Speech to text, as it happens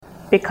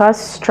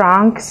Because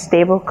strong,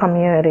 stable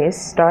communities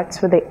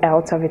starts with the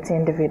health of its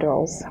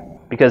individuals.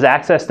 Because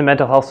access to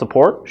mental health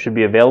support should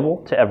be available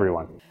to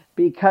everyone.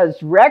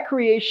 Because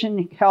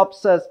recreation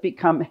helps us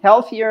become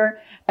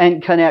healthier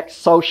and connect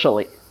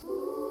socially.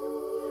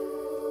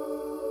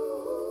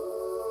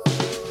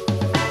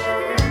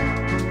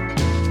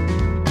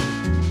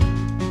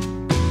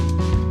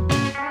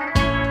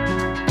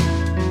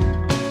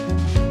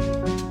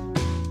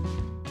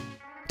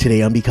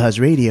 Today on Because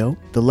Radio,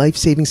 the Life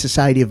Saving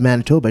Society of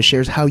Manitoba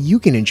shares how you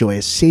can enjoy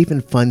a safe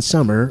and fun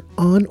summer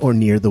on or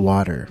near the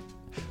water.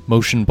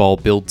 Motion Ball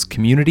builds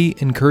community,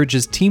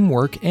 encourages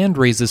teamwork, and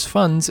raises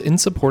funds in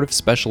support of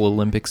Special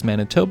Olympics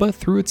Manitoba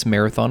through its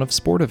Marathon of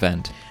Sport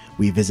event.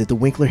 We visit the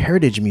Winkler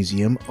Heritage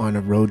Museum on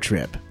a road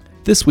trip.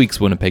 This week's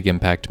Winnipeg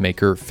Impact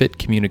Maker, Fit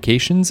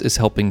Communications, is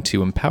helping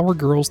to empower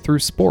girls through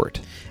sport.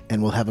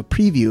 And we'll have a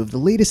preview of the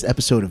latest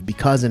episode of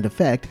Because and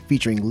Effect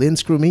featuring Lynn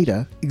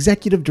Scromita,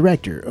 Executive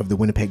Director of the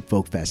Winnipeg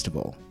Folk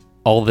Festival.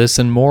 All this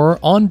and more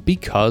on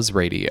Because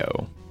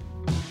Radio.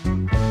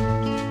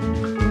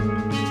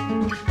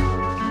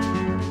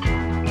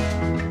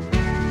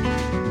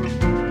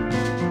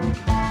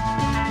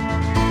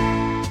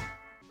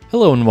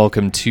 Hello and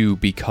welcome to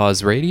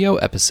Because Radio,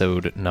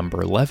 episode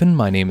number 11.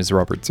 My name is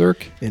Robert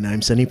Zirk. And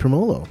I'm Sonny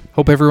Promolo.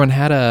 Hope everyone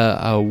had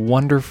a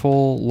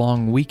wonderful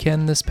long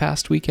weekend this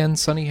past weekend.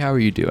 Sonny, how are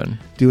you doing?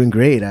 Doing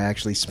great. I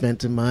actually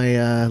spent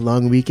my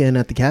long weekend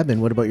at the cabin.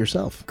 What about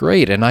yourself?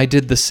 Great, and I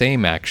did the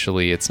same,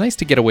 actually. It's nice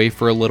to get away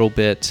for a little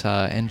bit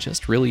and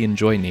just really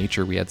enjoy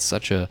nature. We had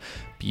such a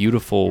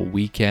beautiful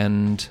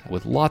weekend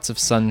with lots of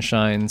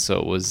sunshine, so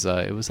it was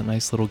a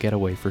nice little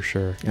getaway for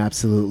sure.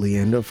 Absolutely,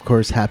 and of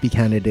course, happy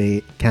Canada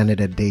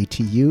Day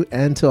to you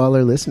and to all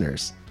our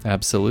listeners.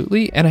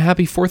 Absolutely, and a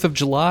happy 4th of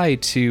July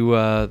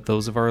to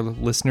those of our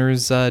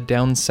listeners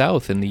down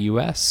south in the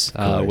U.S.,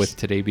 with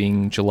today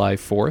being July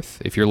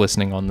 4th, if you're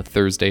listening on the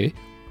Thursday.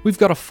 We've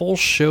got a full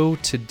show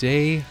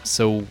today,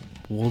 so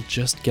we'll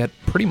just get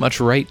pretty much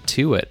right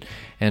to it.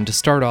 And to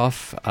start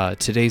off,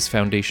 today's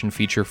Foundation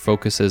feature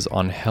focuses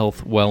on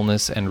health,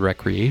 wellness, and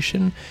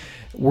recreation.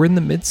 We're in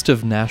the midst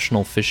of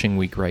National Fishing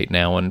Week right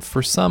now, and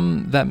for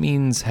some, that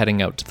means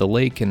heading out to the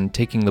lake and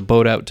taking the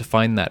boat out to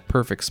find that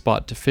perfect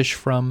spot to fish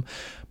from.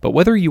 But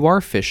whether you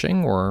are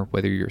fishing, or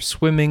whether you're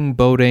swimming,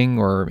 boating,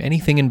 or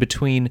anything in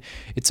between,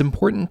 it's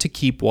important to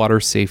keep water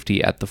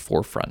safety at the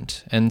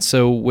forefront. And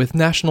so, with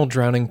National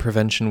Drowning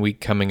Prevention Week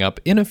coming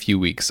up in a few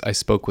weeks, I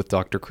spoke with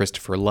Dr.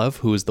 Christopher Love,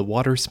 who is the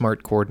Water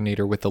Smart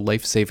Coordinator with the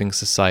Life Saving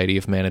Society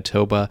of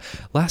Manitoba,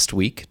 last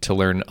week to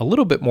learn a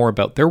little bit more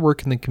about their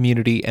work in the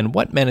community and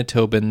what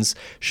Manitobans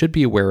should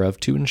be aware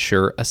of to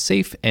ensure a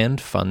safe and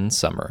fun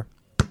summer.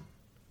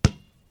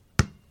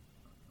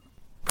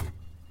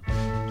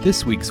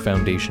 This week's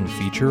Foundation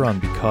feature on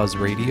Because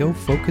Radio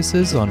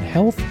focuses on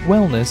health,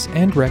 wellness,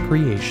 and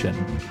recreation.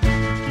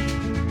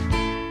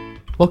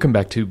 Welcome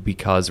back to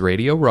Because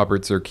Radio.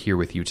 Robert Zirk here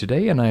with you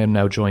today, and I am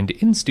now joined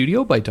in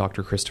studio by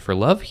Dr. Christopher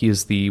Love. He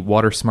is the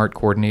Water Smart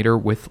Coordinator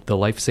with the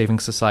Life Saving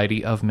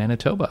Society of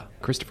Manitoba.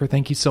 Christopher,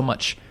 thank you so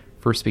much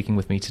for speaking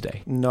with me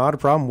today. Not a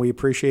problem. We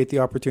appreciate the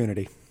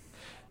opportunity.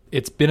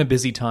 It's been a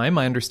busy time,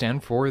 I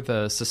understand, for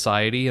the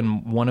Society,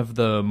 and one of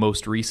the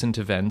most recent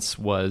events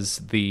was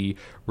the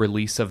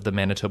release of the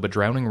Manitoba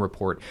Drowning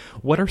Report.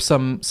 What are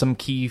some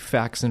key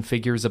facts and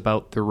figures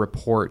about the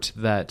report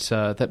that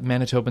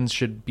Manitobans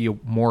should be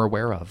more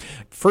aware of?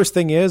 First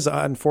thing is,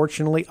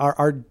 unfortunately,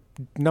 our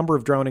number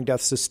of drowning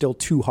deaths is still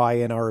too high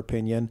in our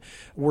opinion.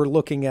 We're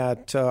looking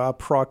at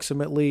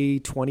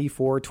approximately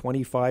 24,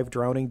 25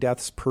 drowning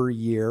deaths per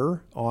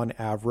year on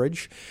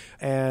average.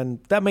 And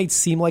that may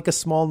seem like a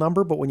small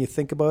number, but when you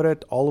think about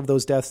it, all of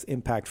those deaths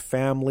impact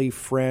family,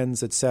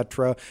 friends,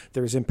 etc.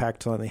 There's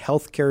impact on the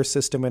healthcare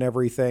system and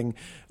everything.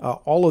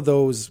 All of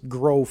those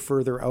grow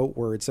further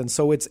outwards. And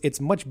so it's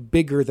much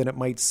bigger than it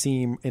might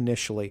seem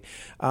initially.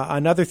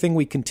 Another thing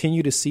we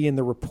continue to see in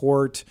the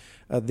report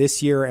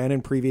this year and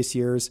in previous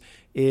years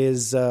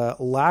is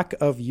lack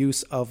of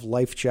use of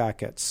life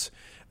jackets.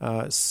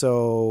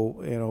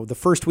 So, the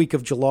first week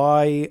of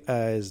July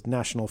is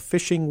National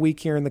Fishing Week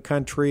here in the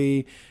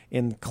country.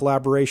 In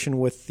collaboration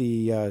with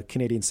the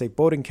Canadian Safe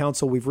Boating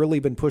Council, we've really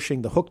been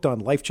pushing the Hooked on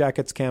Life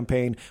Jackets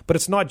campaign. But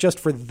it's not just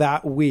for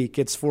that week.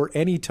 It's for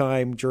any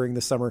time during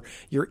the summer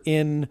you're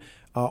in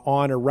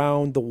on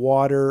around the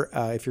water.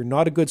 If you're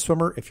not a good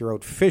swimmer, if you're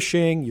out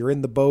fishing, you're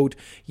in the boat,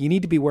 you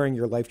need to be wearing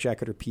your life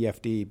jacket or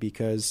PFD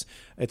because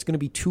it's going to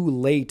be too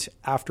late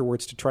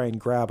afterwards to try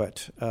and grab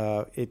it.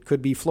 It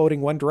could be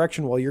floating one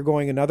direction while you're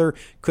going another,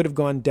 could have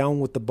gone down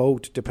with the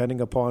boat depending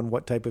upon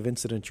what type of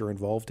incident you're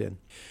involved in.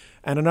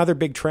 And another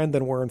big trend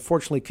that we're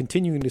unfortunately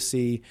continuing to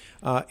see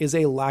is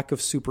a lack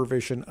of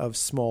supervision of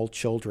small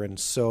children.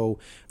 So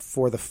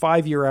for the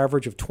 5-year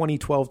average of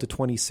 2012 to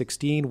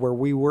 2016, where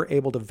we were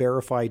able to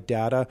verify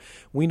data,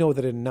 we know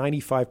that in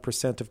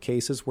 95% of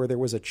cases where there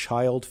was a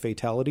child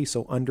fatality,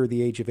 so under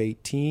the age of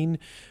 18,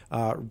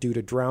 due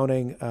to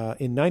drowning,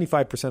 in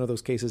 95% of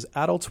those cases,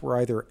 adults were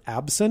either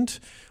absent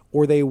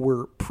or they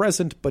were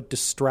present but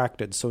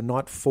distracted, so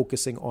not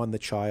focusing on the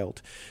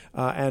child.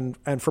 And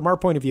from our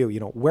point of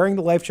view, wearing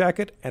the life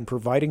jacket and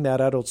providing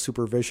that adult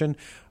supervision,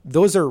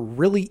 those are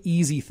really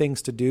easy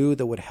things to do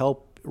that would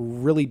help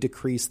really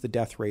decrease the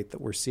death rate that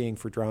we're seeing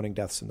for drowning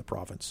deaths in the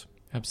province.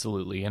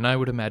 Absolutely. And I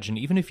would imagine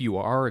even if you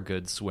are a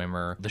good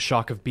swimmer, the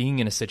shock of being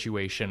in a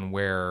situation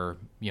where,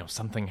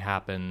 something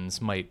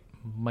happens might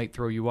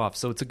throw you off.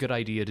 So it's a good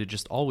idea to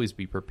just always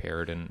be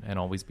prepared and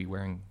always be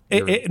wearing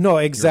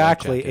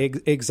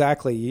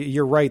exactly.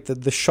 You're right.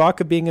 The shock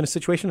of being in a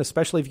situation,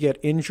 especially if you get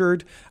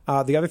injured.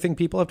 The other thing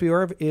people have to be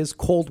aware of is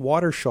cold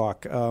water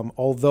shock.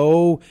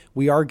 Although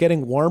we are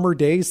getting warmer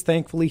days,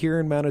 thankfully, here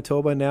in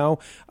Manitoba now,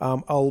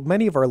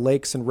 many of our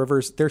lakes and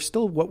rivers, they're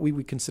still what we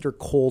would consider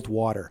cold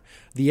water.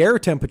 The air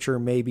temperature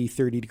may be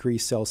 30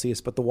 degrees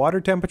Celsius, but the water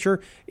temperature,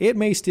 it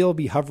may still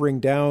be hovering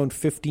down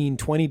 15,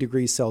 20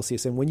 degrees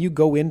Celsius. And when you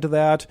go into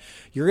that,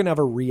 you're going to have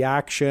a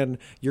reaction.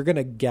 You're going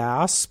to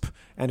gasp.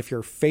 And if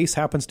your face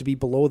happens to be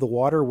below the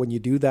water, when you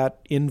do that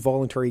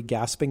involuntary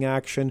gasping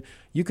action,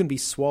 you can be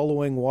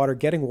swallowing water,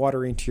 getting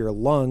water into your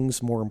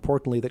lungs, more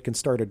importantly, that can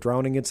start a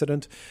drowning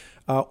incident.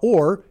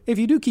 Or if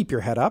you do keep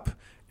your head up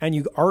and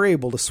you are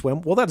able to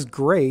swim, well, that's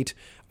great.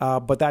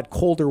 But that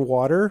colder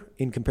water,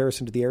 in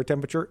comparison to the air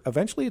temperature,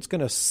 eventually it's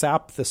going to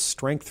sap the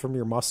strength from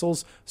your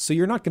muscles, so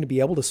you're not going to be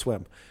able to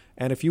swim.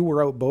 And if you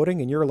were out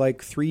boating and you're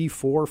like 3,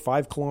 4,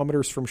 5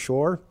 kilometers from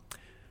shore,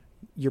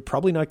 you're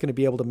probably not going to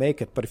be able to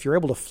make it. But if you're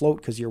able to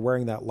float because you're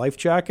wearing that life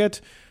jacket,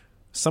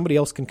 somebody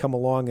else can come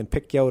along and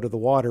pick you out of the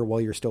water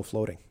while you're still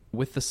floating.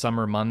 With the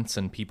summer months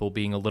and people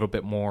being a little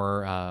bit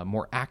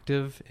more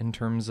active in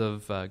terms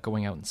of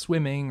going out and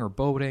swimming or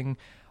boating,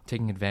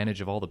 taking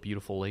advantage of all the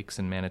beautiful lakes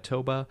in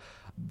Manitoba,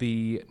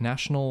 the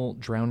National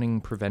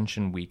Drowning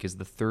Prevention Week is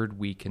the third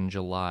week in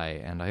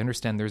July, and I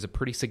understand there's a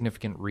pretty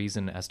significant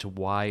reason as to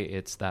why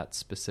it's that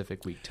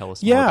specific week. Tell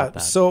us more about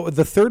that. So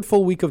the third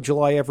full week of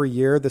July every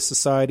year, the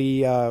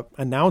Society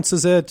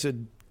announces it,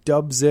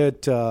 dubs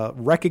it,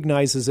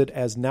 recognizes it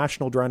as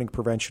National Drowning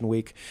Prevention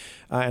Week.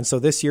 And so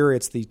this year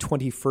it's the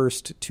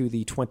 21st to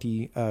the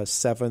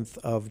 27th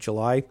of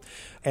July.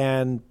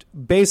 And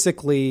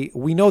basically,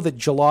 we know that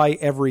July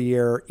every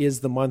year is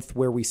the month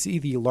where we see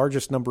the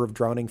largest number of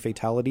drowning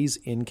fatalities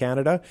in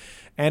Canada.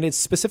 And it's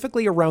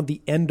specifically around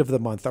the end of the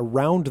month,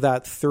 around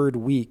that third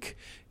week,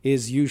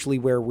 is usually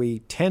where we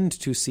tend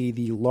to see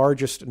the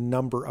largest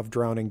number of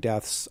drowning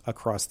deaths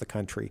across the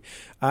country.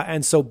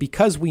 And so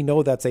because we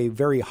know that's a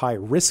very high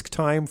risk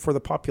time for the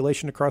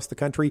population across the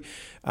country,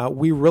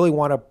 we really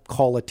want to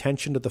call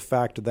attention to the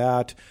fact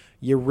that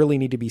you really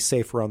need to be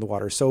safe around the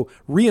water. So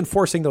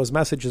reinforcing those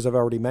messages I've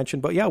already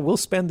mentioned, but yeah, we'll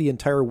spend the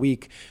entire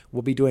week.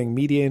 We'll be doing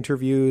media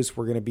interviews.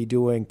 We're going to be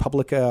doing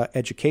public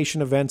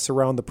education events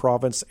around the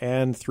province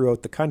and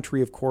throughout the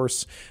country, of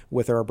course,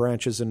 with our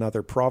branches in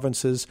other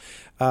provinces.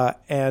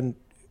 And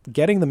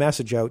getting the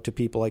message out to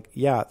people like,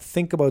 yeah,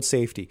 think about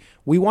safety.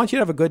 We want you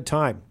to have a good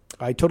time.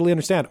 I totally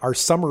understand. Our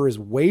summer is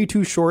way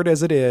too short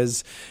as it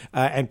is,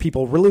 and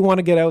people really want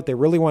to get out. They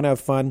really want to have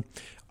fun.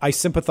 I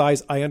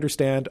sympathize. I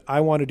understand. I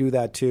want to do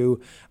that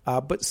too.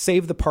 But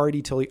save the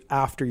party till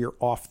after you're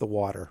off the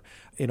water.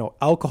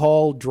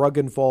 Alcohol, drug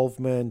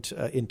involvement,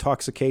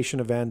 intoxication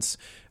events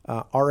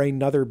are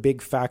another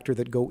big factor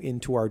that go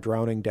into our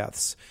drowning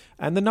deaths.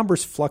 And the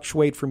numbers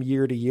fluctuate from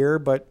year to year,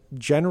 but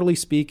generally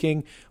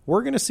speaking,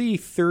 we're going to see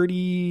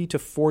 30 to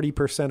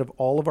 40% of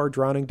all of our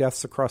drowning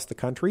deaths across the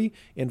country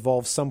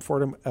involve some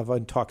form of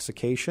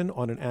intoxication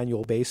on an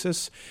annual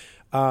basis.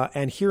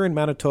 And here in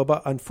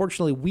Manitoba,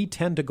 unfortunately, we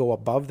tend to go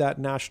above that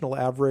national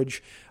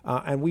average.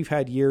 And we've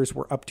had years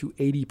where up to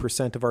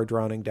 80% of our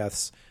drowning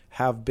deaths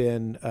have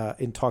been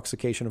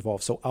intoxication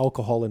involved, so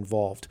alcohol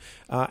involved.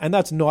 And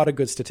that's not a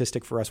good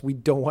statistic for us. We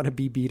don't want to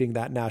be beating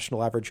that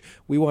national average.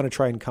 We want to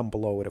try and come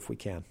below it if we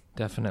can.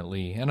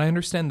 Definitely. And I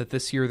understand that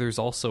this year there's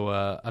also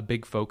a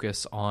big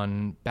focus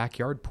on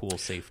backyard pool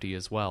safety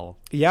as well.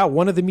 Yeah,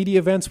 one of the media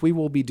events we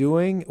will be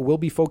doing will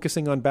be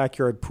focusing on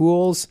backyard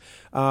pools.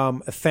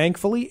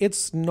 Thankfully,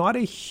 it's not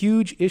a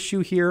huge issue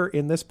here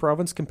in this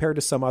province compared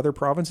to some other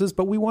provinces,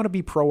 but we want to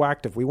be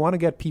proactive. We want to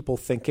get people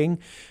thinking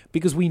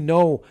because we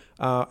know,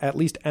 at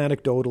least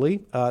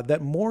anecdotally,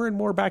 that more and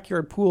more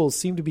backyard pools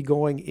seem to be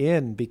going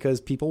in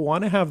because people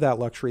want to have that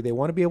luxury. They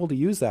want to be able to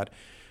use that.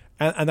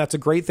 And that's a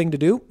great thing to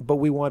do, but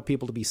we want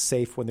people to be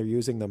safe when they're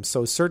using them.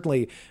 So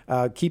certainly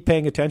keep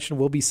paying attention.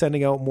 We'll be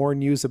sending out more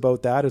news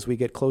about that as we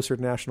get closer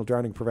to National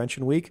Drowning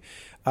Prevention Week.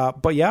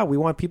 But yeah, we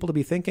want people to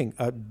be thinking,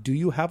 do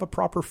you have a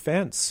proper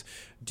fence?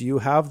 Do you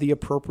have the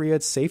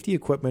appropriate safety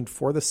equipment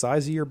for the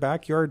size of your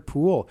backyard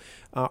pool?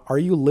 Are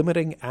you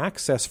limiting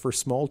access for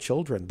small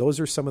children? Those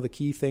are some of the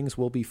key things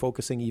we'll be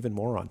focusing even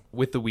more on.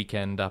 With the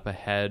weekend up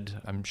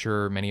ahead, I'm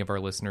sure many of our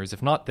listeners,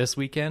 if not this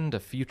weekend, a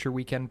future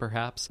weekend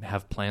perhaps,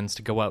 have plans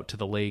to go out to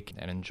the lake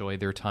and enjoy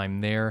their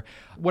time there.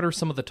 What are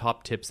some of the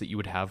top tips that you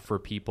would have for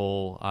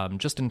people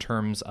just in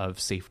terms of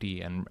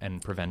safety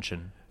and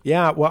prevention?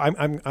 Yeah, well,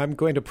 I'm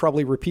going to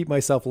probably repeat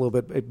myself a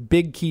little bit.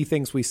 Big key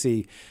things we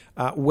see: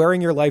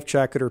 wearing your life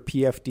jacket or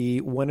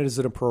PFD when it's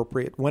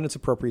appropriate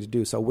to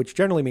do so, which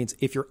generally means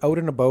if you're out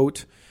in a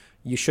boat,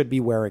 you should be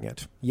wearing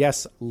it.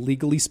 Yes,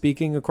 legally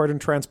speaking, according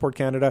to Transport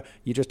Canada,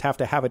 you just have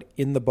to have it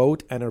in the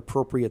boat and an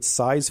appropriate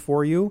size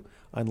for you,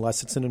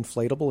 unless it's an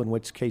inflatable, in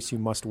which case you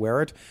must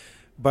wear it.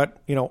 But,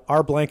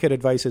 our blanket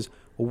advice is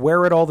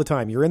wear it all the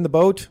time. You're in the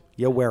boat,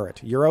 you wear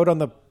it. You're out on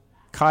the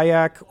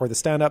kayak or the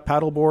stand-up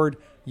paddleboard,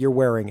 you're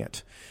wearing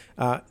it.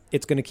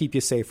 It's going to keep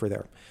you safer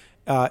there.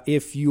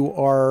 If you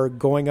are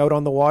going out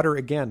on the water,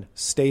 again,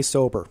 stay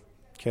sober.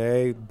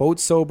 Okay, boat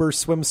sober,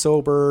 swim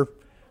sober,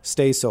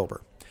 stay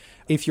sober.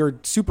 If you're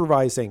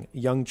supervising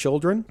young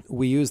children,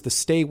 we use the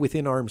stay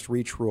within arm's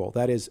reach rule.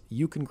 That is,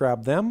 you can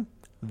grab them,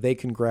 they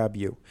can grab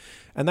you.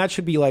 And that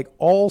should be like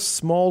all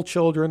small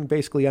children,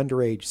 basically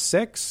under age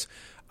 6,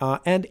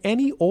 and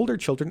any older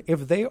children.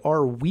 If they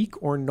are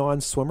weak or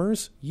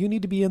non-swimmers, you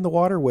need to be in the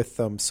water with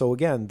them. So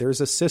again,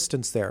 there's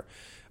assistance there.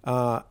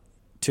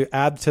 To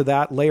add to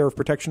that layer of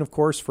protection, of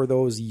course, for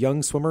those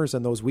young swimmers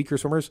and those weaker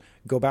swimmers,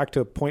 go back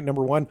to point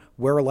number 1,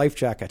 wear a life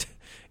jacket.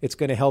 It's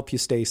going to help you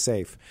stay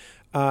safe.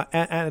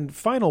 And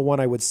final one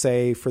I would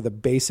say for the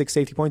basic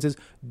safety points is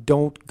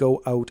don't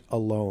go out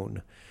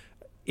alone.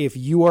 If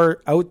you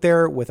are out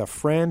there with a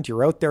friend,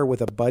 you're out there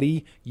with a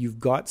buddy, you've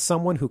got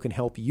someone who can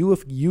help you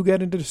if you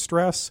get into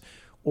distress,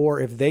 or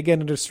if they get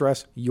into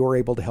distress, you're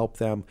able to help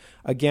them.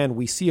 Again,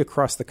 we see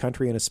across the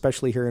country, and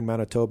especially here in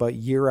Manitoba,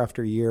 year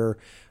after year,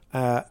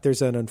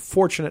 there's an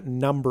unfortunate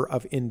number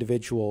of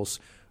individuals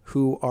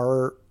who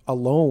are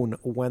alone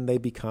when they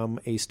become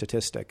a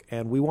statistic.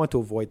 And we want to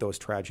avoid those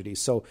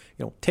tragedies. So,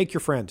 take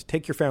your friend,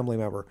 take your family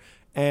member,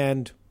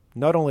 and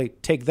not only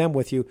take them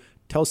with you,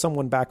 tell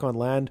someone back on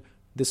land,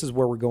 this is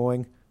where we're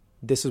going.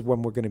 This is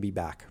when we're going to be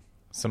back.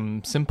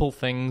 Some simple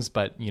things,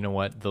 but you know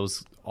what?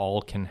 Those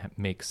all can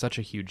make such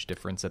a huge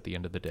difference at the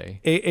end of the day.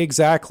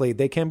 Exactly.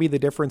 They can be the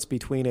difference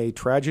between a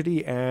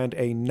tragedy and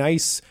a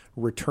nice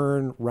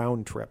return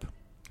round trip.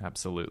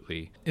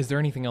 Absolutely. Is there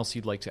anything else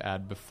you'd like to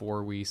add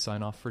before we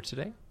sign off for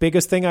today?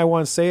 Biggest thing I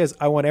want to say is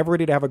I want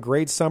everybody to have a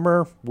great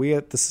summer. We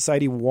at the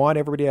Society want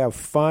everybody to have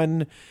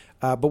fun,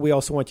 but we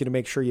also want you to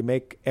make sure you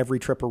make every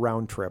trip a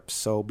round trip.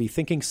 So be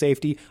thinking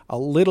safety. A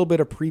little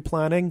bit of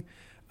pre-planning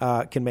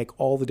can make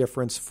all the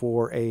difference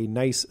for a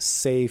nice,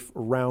 safe,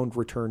 round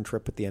return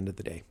trip at the end of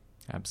the day.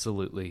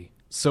 Absolutely.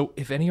 So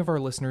if any of our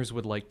listeners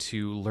would like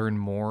to learn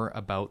more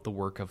about the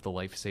work of the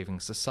Life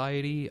Saving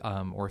Society,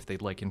 or if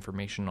they'd like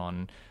information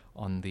on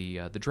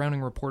the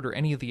Drowning Report or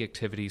any of the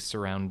activities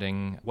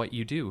surrounding what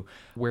you do,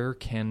 where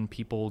can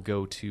people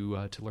go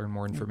to learn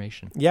more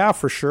information? Yeah,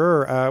 for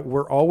sure.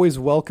 We're always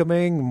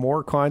welcoming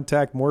more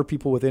contact, more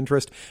people with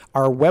interest.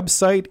 Our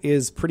website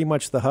is pretty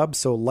much the hub.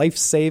 So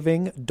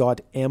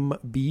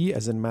lifesaving.mb,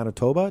 as in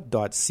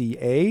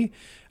Manitoba.ca.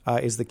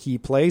 Is the key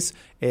place.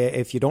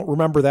 If you don't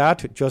remember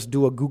that, just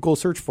do a Google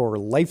search for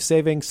Life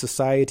Saving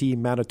Society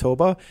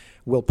Manitoba.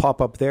 We'll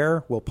pop up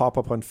there. We'll pop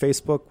up on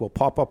Facebook. We'll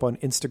pop up on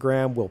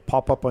Instagram. We'll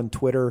pop up on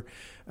Twitter.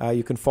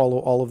 You can follow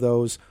all of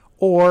those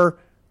or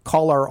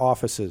call our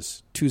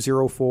offices,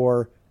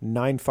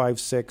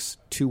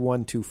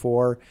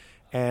 204-956-2124,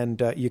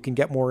 and you can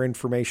get more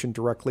information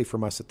directly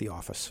from us at the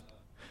office.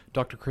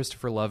 Dr.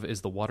 Christopher Love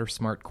is the Water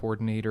Smart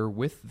Coordinator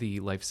with the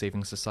Life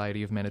Saving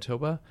Society of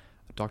Manitoba.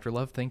 Dr.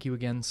 Love, thank you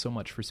again so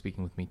much for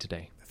speaking with me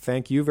today.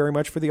 Thank you very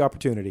much for the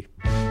opportunity.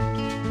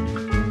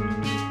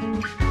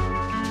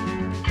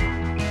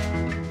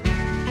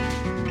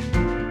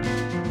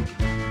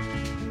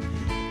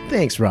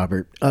 Thanks,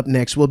 Robert. Up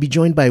next, we'll be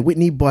joined by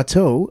Whitney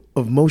Boiteau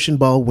of Motion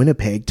Ball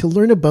Winnipeg to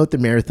learn about the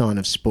Marathon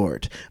of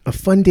Sport, a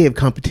fun day of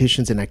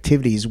competitions and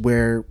activities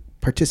where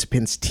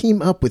participants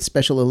team up with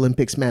Special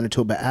Olympics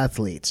Manitoba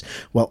athletes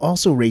while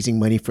also raising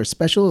money for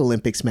Special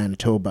Olympics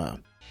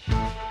Manitoba.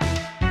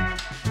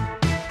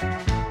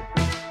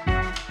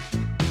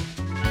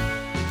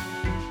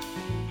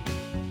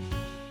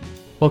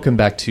 Welcome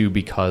back to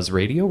Because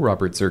Radio.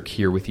 Robert Zirk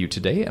here with you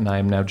today, and I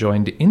am now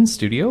joined in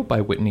studio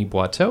by Whitney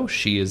Boiteau.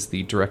 She is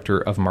the Director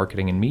of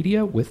Marketing and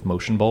Media with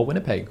Motion Ball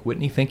Winnipeg.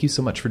 Whitney, thank you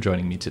so much for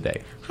joining me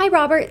today. Hi,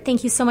 Robert.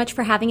 Thank you so much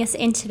for having us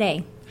in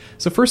today.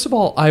 So first of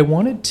all, I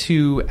wanted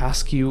to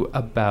ask you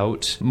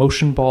about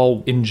Motion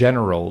Ball in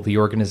general, the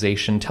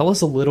organization. Tell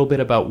us a little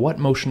bit about what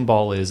Motion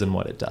Ball is and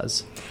what it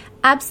does.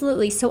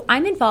 Absolutely. So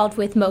I'm involved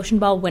with Motion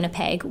Ball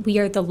Winnipeg. We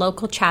are the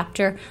local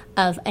chapter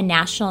of a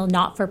national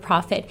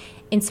not-for-profit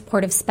in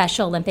support of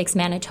Special Olympics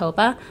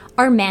Manitoba.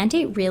 Our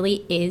mandate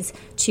really is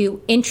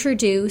to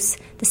introduce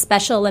the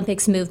Special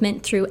Olympics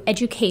movement through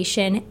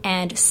education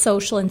and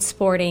social and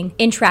sporting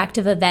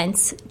interactive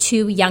events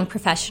to young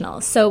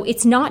professionals. So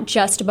it's not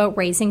just about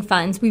raising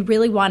funds. We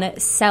really want to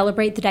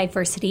celebrate the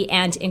diversity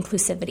and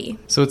inclusivity.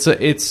 So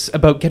it's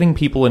about getting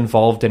people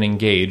involved and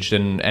engaged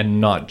and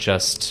not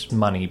just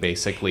money,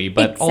 basically,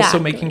 but also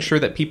Exactly. making sure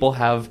that people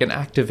have an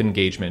active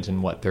engagement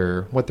in what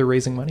they're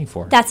raising money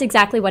for. That's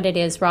exactly what it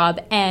is, Rob.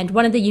 And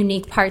one of the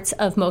unique parts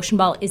of Motion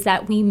Ball is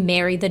that we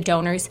marry the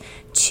donors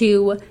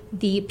to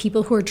the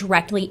people who are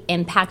directly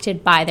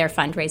impacted by their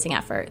fundraising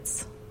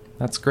efforts.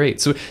 That's great.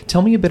 So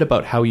tell me a bit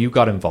about how you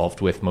got involved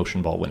with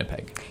Motion Ball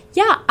Winnipeg.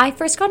 Yeah, I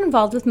first got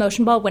involved with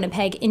Motion Ball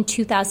Winnipeg in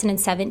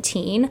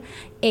 2017.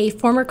 A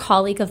former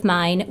colleague of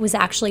mine was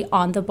actually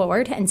on the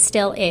board and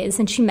still is,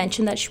 and she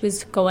mentioned that she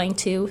was going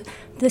to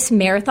this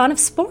Marathon of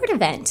Sport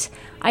event.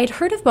 I had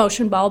heard of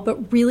Motion Ball,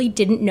 but really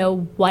didn't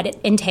know what it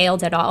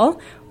entailed at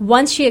all.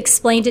 Once she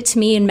explained it to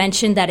me and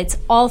mentioned that it's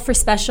all for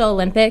Special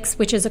Olympics,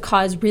 which is a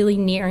cause really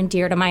near and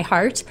dear to my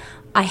heart,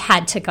 I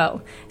had to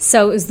go.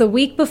 So it was the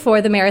week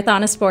before the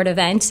Marathon of Sport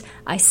event.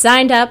 I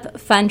signed up,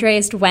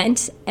 fundraised,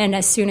 went, and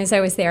as soon as I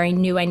was there, I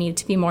knew I needed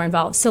to be more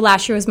involved. So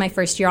last year was my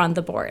first year on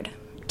the board.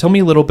 Tell me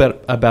a little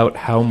bit about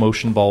how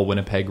Motion Ball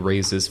Winnipeg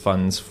raises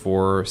funds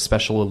for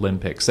Special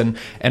Olympics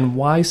and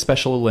why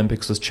Special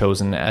Olympics was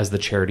chosen as the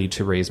charity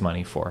to raise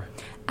money for.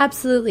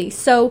 Absolutely.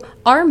 So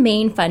our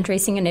main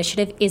fundraising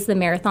initiative is the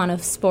Marathon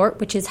of Sport,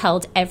 which is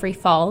held every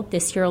fall.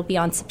 This year will be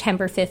on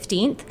September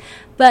 15th.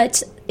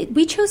 But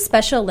we chose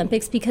Special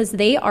Olympics because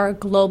they are a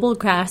global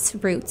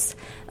grassroots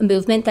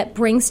movement that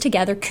brings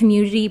together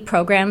community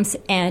programs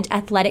and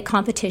athletic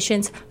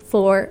competitions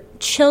for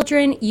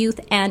children, youth,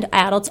 and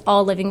adults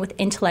all living with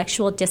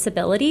intellectual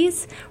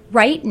disabilities.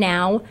 Right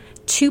now,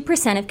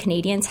 2% of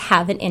Canadians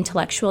have an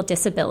intellectual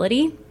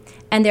disability,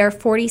 and there are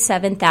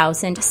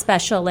 47,000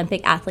 Special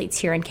Olympic athletes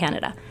here in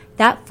Canada.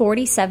 That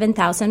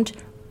 47,000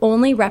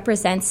 only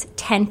represents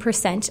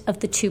 10%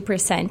 of the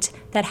 2%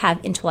 that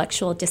have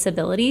intellectual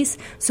disabilities.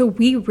 So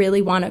we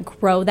really want to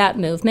grow that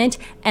movement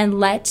and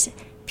let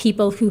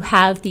people who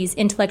have these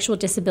intellectual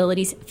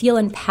disabilities feel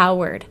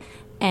empowered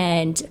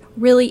and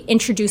really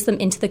introduce them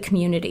into the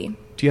community.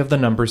 Do you have the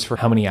numbers for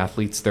how many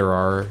athletes there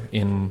are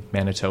in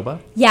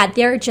Manitoba? Yeah,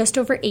 there are just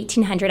over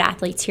 1,800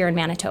 athletes here in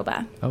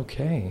Manitoba.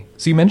 Okay.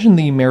 So you mentioned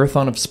the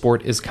Marathon of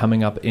Sport is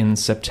coming up in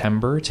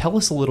September. Tell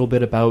us a little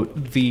bit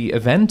about the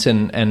event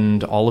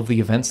and all of the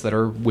events that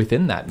are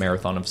within that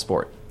Marathon of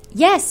Sport.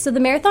 Yes, so the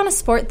Marathon of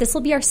Sport, this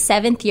will be our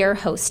 7th year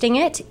hosting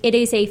it. It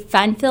is a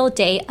fun-filled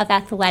day of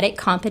athletic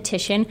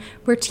competition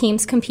where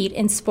teams compete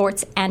in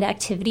sports and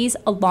activities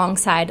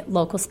alongside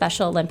local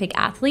Special Olympic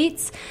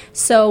athletes.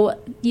 So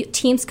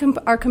teams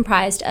are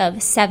comprised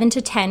of 7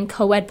 to 10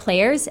 co-ed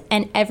players,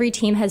 and every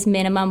team has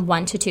minimum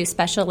 1 to 2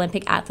 Special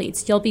Olympic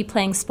athletes. You'll be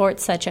playing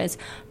sports such as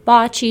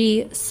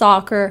bocce,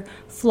 soccer,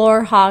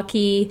 floor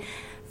hockey,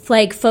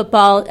 flag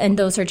football, and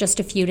those are just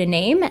a few to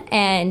name.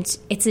 And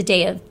it's a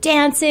day of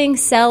dancing,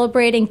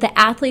 celebrating. The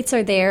athletes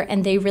are there,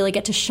 and they really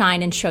get to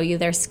shine and show you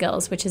their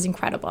skills, which is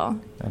incredible.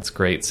 That's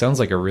great. Sounds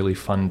like a really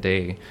fun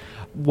day.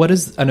 What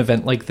does an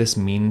event like this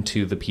mean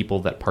to the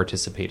people that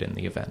participate in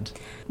the event?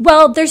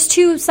 Well, there's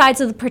two sides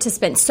of the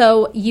participants.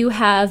 So you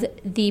have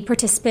the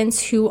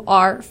participants who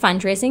are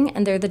fundraising,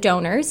 and they're the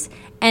donors,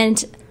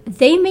 and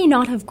they may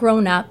not have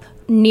grown up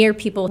near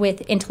people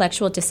with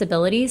intellectual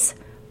disabilities,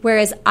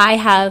 whereas I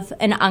have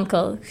an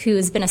uncle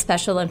who's been a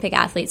Special Olympic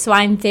athlete, so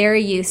I'm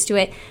very used to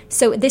it.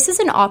 So this is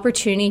an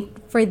opportunity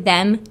for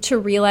them to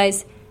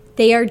realize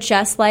they are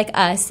just like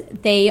us.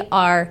 They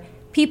are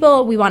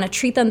people. We want to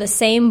treat them the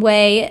same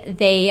way.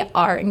 They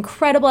are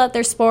incredible at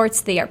their sports.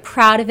 They are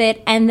proud of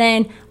it. And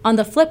then on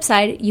the flip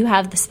side, you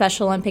have the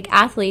Special Olympic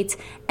athletes,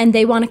 and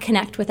they want to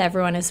connect with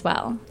everyone as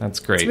well.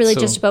 That's great. It's really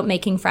just about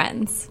making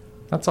friends.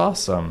 That's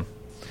awesome.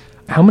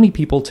 How many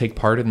people take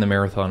part in the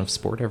Marathon of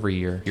Sport every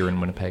year here in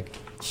Winnipeg?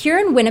 Here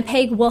in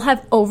Winnipeg, we'll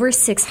have over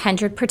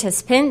 600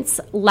 participants.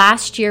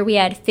 Last year, we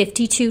had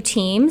 52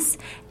 teams,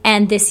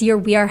 and this year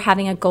we are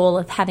having a goal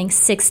of having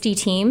 60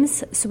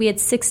 teams. So we had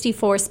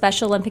 64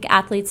 Special Olympic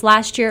athletes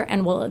last year,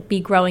 and we'll be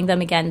growing them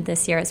again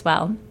this year as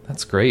well.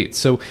 That's great.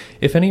 So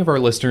if any of our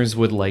listeners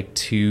would like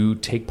to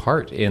take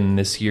part in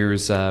this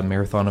year's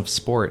Marathon of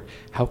Sport,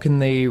 how can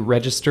they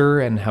register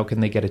and how can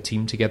they get a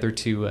team together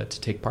to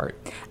take part?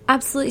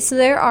 Absolutely. So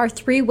there are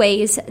 4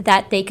 ways,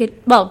 let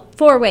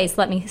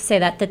me say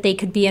that they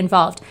could be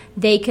involved.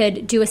 They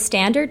could do a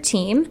standard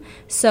team.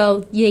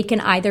 So they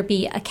can either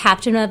be a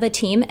captain of a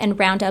team and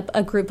round up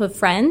a group of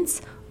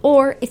friends,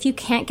 or if you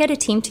can't get a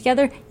team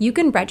together, you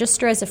can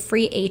register as a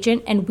free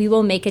agent and we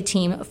will make a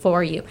team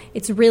for you.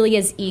 It's really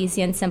as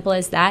easy and simple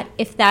as that.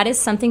 If that is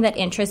something that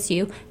interests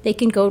you, they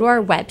can go to our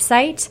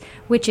website,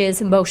 which is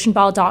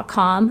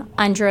motionball.com.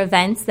 Under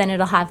events, then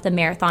it'll have the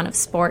Marathon of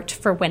Sport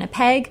for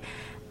Winnipeg.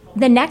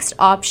 The next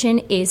option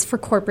is for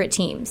corporate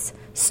teams.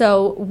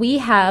 So we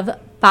have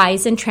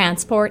Bison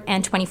Transport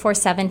and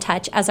 24/7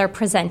 Touch as our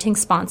presenting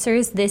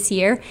sponsors this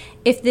year.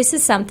 If this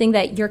is something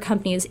that your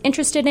company is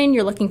interested in,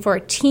 you're looking for a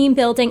team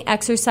building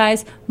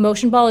exercise,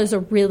 Motion Ball is a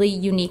really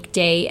unique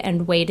day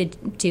and way to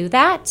do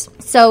that.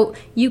 So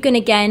you can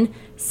again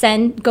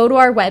go to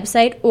our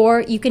website,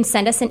 or you can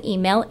send us an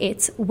email.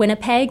 It's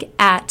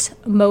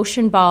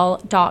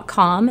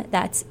winnipeg@motionball.com.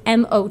 That's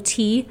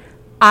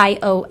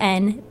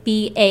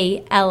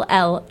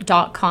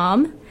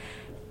MOTIONBALL.com.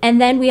 And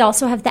then we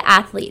also have the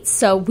athletes.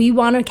 So we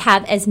want to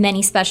have as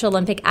many Special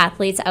Olympic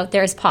athletes out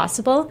there as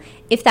possible.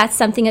 If that's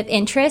something of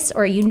interest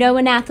or you know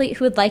an athlete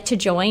who would like to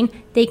join,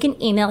 they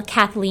can email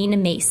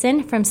Kathleen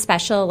Mason from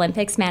Special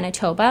Olympics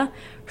Manitoba.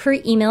 Her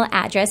email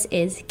address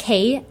is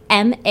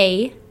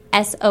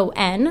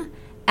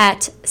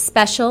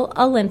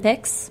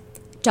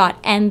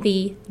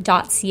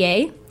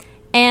kmason@specialolympics.mb.ca.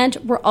 And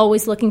we're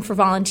always looking for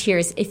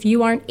volunteers. If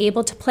you aren't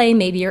able to play,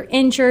 maybe you're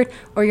injured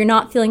or you're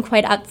not feeling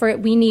quite up for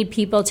it, we need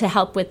people to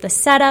help with the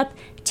setup,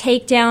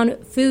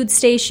 takedown, food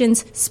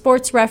stations,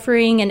 sports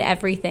refereeing, and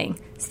everything.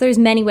 So there's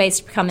many ways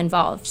to become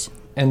involved.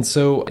 And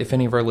so if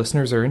any of our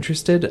listeners are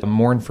interested,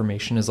 more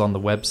information is on the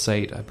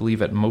website, I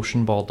believe at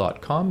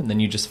motionball.com, and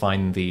then you just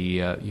find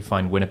you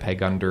find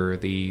Winnipeg under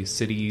the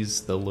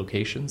cities, the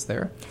locations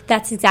there.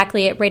 That's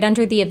exactly it. Right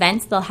under the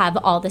events, they'll have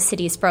all the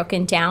cities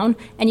broken down.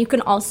 And you can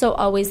also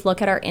always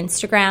look at our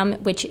Instagram,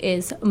 which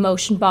is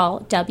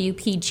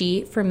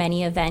motionballwpg, for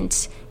many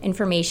event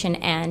information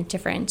and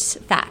different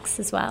facts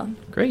as well.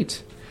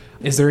 Great.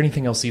 Is there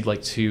anything else you'd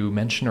like to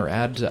mention or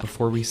add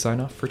before we sign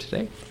off for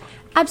today?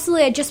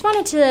 Absolutely. I just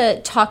wanted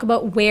to talk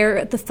about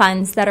where the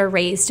funds that are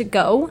raised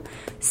go.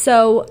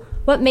 So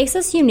what makes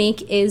us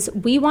unique is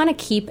we want to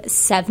keep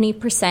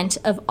 70%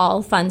 of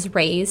all funds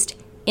raised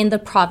in the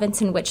province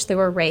in which they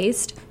were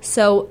raised.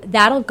 So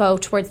that'll go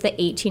towards the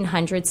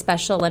 1,800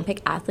 Special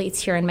Olympic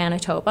athletes here in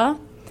Manitoba.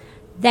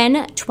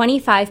 Then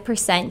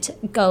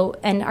 25% go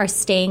and are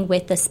staying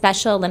with the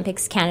Special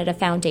Olympics Canada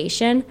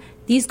Foundation.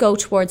 These go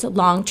towards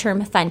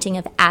long-term funding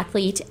of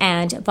athlete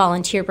and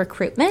volunteer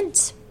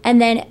recruitment. And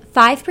then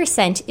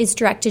 5% is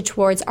directed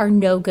towards our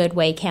No Good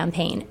Way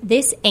campaign.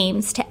 This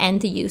aims to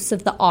end the use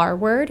of the R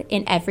word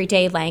in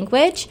everyday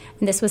language,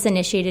 and this was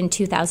initiated in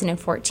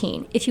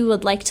 2014. If you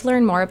would like to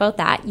learn more about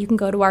that, you can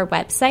go to our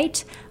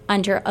website.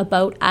 Under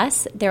About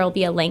Us, there will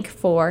be a link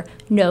for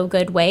No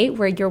Good Way,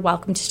 where you're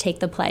welcome to take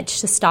the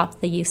pledge to stop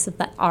the use of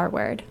the R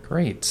word.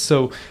 Great.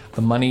 So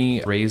the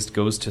money raised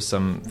goes to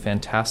some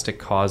fantastic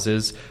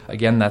causes.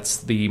 Again, that's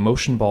the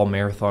Motion Ball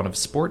Marathon of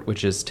Sport,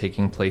 which is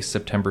taking place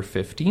September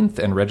 15th,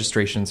 and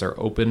registrations are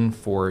open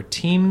for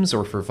teams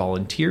or for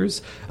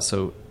volunteers.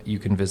 So you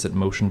can visit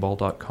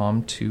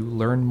motionball.com to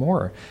learn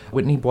more.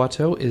 Whitney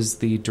Boiteau is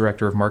the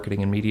Director of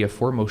Marketing and Media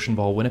for Motion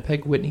Ball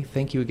Winnipeg. Whitney,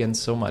 thank you again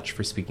so much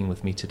for speaking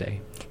with me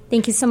today.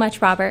 Thank you so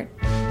much, Robert.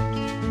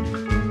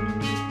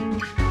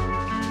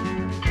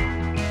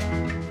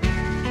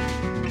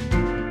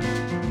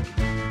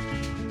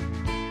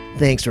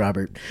 Thanks,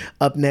 Robert.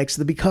 Up next,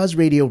 the Because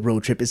Radio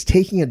road trip is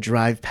taking a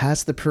drive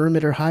past the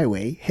Perimeter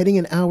Highway, heading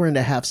an hour and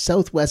a half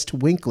southwest to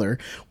Winkler,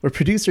 where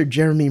producer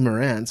Jeremy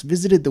Morantz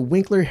visited the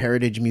Winkler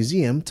Heritage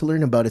Museum to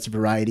learn about its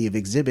variety of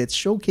exhibits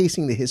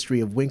showcasing the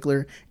history of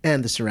Winkler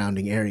and the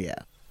surrounding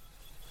area.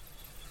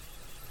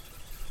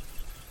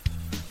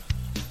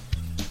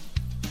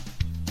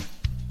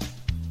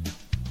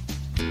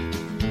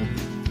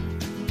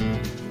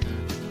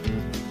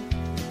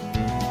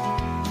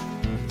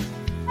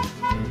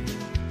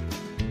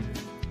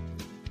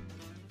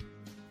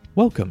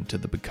 Welcome to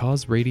the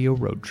Because Radio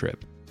road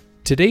trip.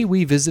 Today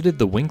we visited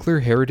the Winkler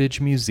Heritage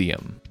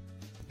Museum.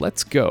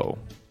 Let's go.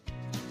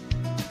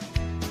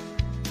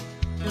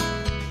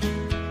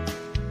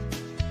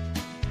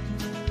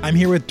 I'm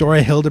here with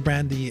Dora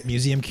Hildebrand, the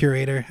museum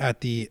curator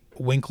at the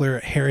Winkler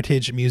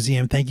Heritage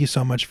Museum. Thank you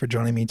so much for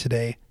joining me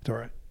today,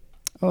 Dora.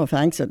 Oh,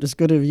 thanks. It was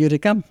good of you to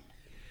come.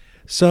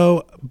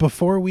 So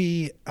before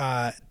we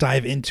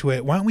dive into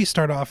it, why don't we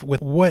start off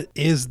with what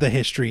is the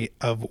history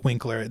of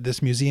Winkler?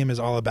 This museum is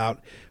all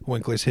about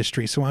Winkler's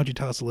history. So why don't you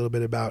tell us a little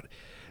bit about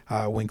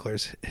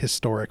Winkler's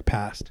historic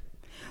past?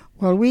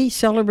 Well, we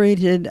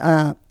celebrated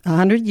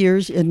 100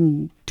 years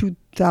in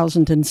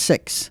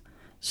 2006.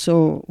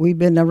 So we've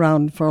been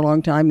around for a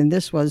long time, and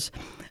this was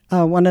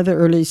one of the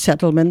early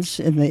settlements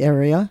in the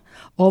area,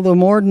 although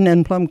Morden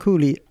and Plum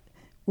Coulee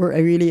were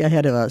really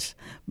ahead of us,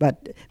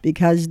 but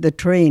because the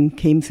train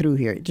came through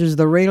here. It was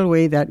the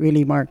railway that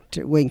really marked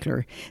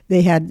Winkler.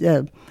 They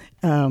had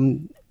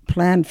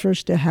planned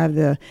first to have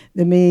the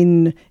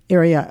main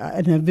area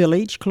in a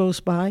village close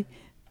by,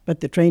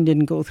 but the train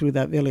didn't go through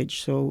that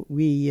village, so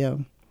we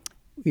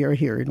are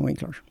here in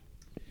Winkler.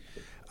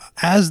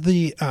 As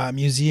the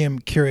museum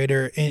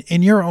curator,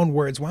 in your own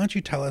words, why don't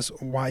you tell us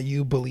why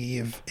you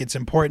believe it's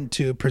important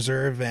to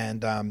preserve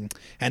and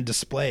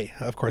display?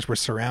 Of course, we're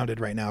surrounded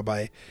right now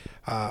by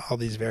all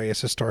these various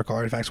historical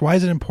artifacts. Why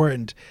is it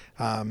important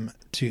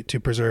to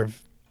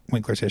preserve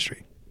Winkler's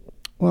history?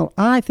 Well,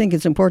 I think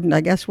it's important.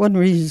 I guess one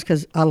reason is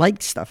because I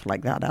like stuff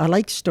like that. I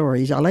like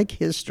stories. I like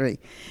history.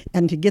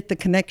 And to get the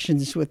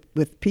connections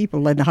with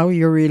people and how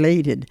you're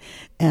related.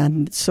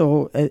 And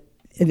so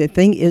the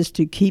thing is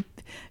to keep.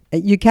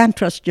 You can't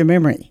trust your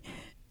memory.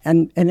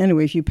 And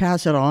anyway, if you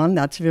pass it on,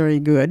 that's very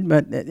good.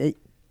 But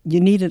you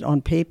need it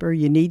on paper.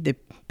 You need the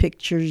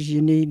pictures.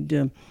 You need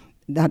the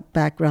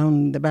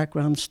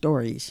background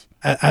stories.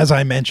 As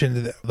I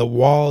mentioned, the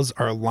walls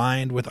are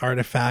lined with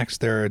artifacts.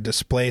 There are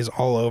displays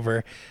all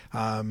over.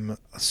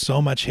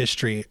 So much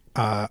history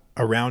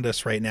around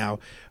us right now.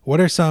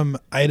 What are some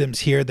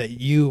items here that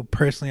you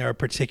personally are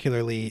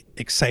particularly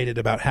excited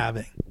about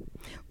having?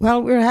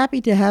 Well, we're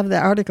happy to have the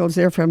articles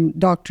there from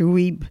Dr.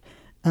 Wiebe,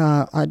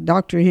 a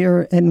doctor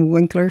here in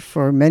Winkler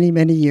for many,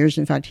 many years.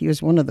 In fact, he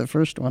was one of the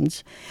first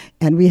ones.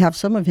 And we have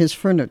some of his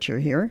furniture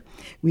here.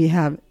 We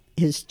have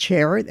his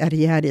chair that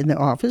he had in the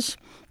office.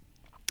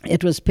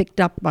 It was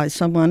picked up by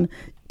someone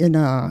in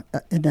a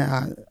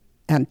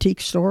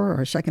antique store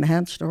or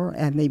secondhand store,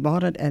 and they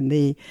bought it, and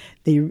they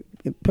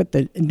put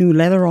the new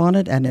leather on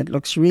it, and it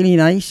looks really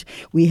nice.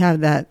 We have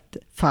that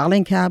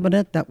filing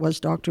cabinet that was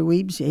Dr.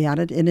 Wiebe's. He had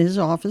it in his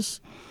office.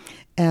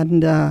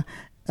 And the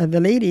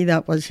lady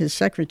that was his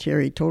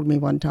secretary told me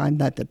one time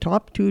that the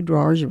top 2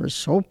 drawers were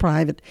so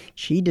private,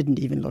 she didn't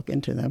even look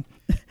into them.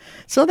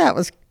 So that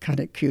was kind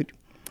of cute.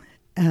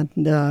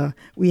 And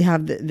we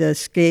have the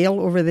scale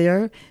over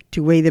there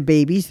to weigh the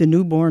babies, the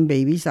newborn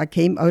babies that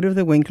came out of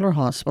the Winkler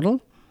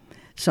Hospital.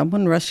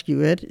 Someone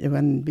rescued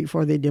it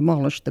before they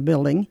demolished the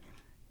building.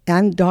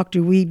 And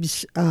Dr.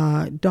 Wiebe's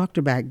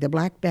doctor bag, the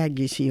black bag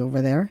you see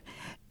over there,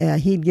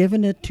 he'd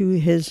given it to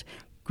his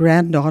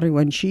granddaughter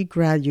when she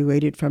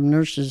graduated from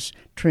nurses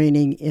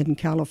training in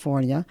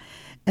California.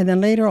 And then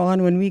later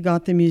on, when we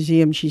got the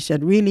museum, she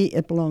said, really,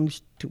 it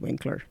belongs to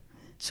Winkler.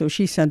 So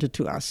she sent it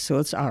to us, so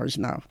it's ours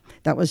now.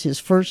 That was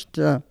his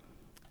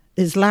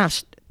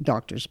last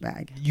doctor's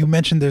bag. You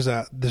mentioned there's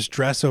this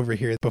dress over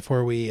here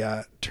before we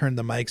turn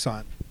the mics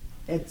on.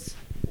 It's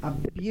a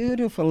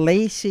beautiful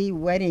lacy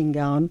wedding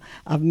gown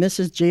of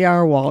Mrs.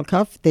 J.R.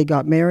 Walcuff. They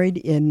got married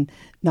in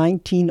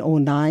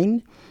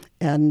 1909,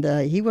 and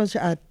he was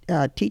a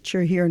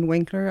teacher here in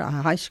Winkler, a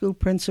high school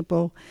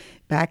principal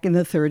back in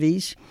the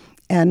 30s.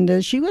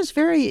 And she was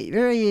very,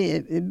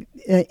 very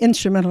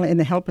instrumental in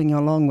helping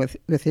along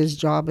with his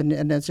job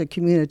and as a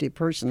community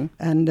person.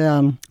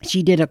 And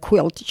she did a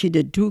quilt. She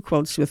did 2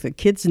 quilts with the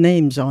kids'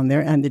 names on there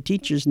and the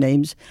teachers'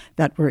 names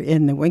that were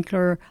in the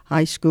Winkler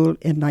High School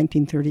in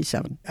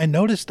 1937. I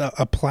noticed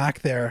a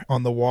plaque there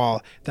on the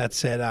wall that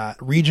said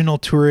Regional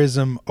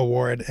Tourism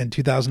Award in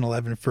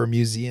 2011 for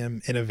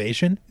Museum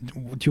Innovation.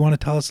 Do you want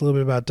to tell us a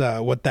little bit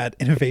about what that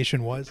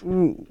innovation was?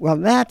 Well,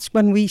 that's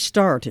when we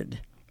started.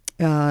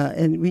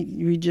 And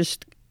we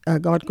just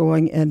got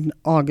going in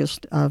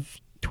August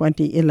of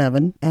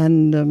 2011.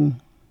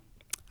 And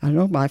I don't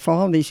know, by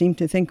fall, they seemed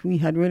to think we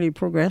had really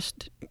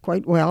progressed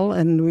quite well.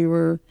 And we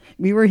were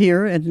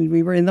here, and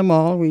we were in the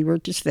mall. We were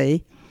to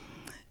stay.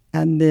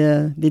 And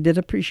they did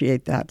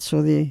appreciate that.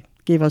 So they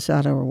gave us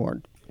that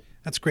award.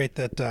 That's great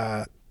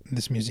that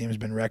this museum has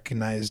been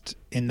recognized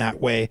in that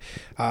way.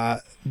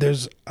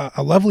 There's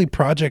a lovely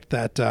project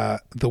that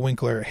the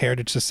Winkler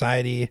Heritage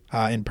Society,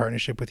 in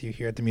partnership with you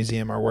here at the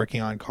museum, are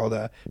working on called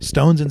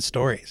Stones and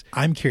Stories.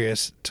 I'm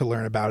curious to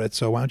learn about it,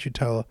 so why don't you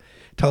tell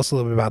us a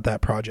little bit about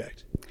that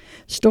project?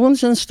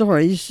 Stones and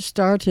Stories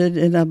started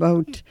in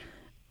about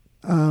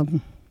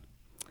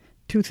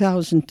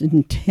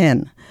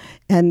 2010,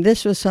 and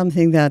this was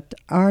something that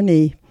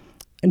Arnie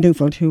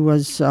Neufeld, who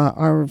was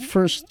our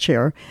first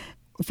chair,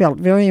 felt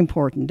very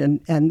important,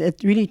 and it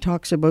really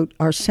talks about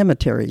our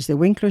cemeteries, the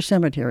Winkler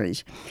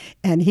cemeteries.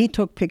 And he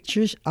took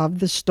pictures of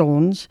the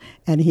stones,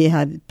 and he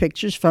had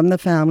pictures from the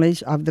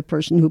families of the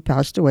person who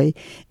passed away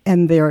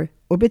and their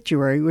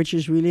obituary, which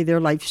is really their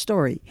life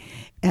story.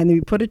 And we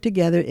put it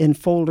together in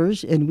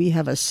folders, and we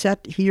have a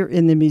set here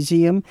in the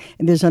museum,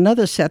 and there's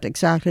another set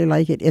exactly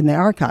like it in the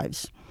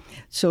archives.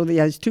 So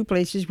there's 2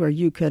 places where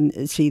you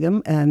can see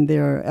them, and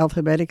they're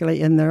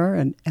alphabetically in there,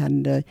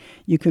 and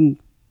you can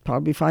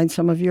probably find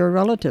some of your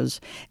relatives.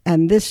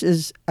 And this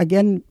is,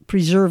 again,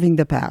 preserving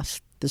the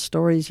past, the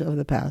stories of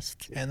the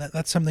past. And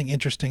that's something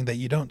interesting that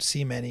you don't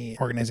see many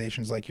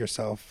organizations like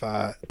yourself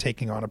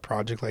taking on a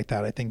project like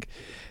that. I think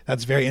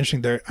that's very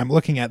interesting. I'm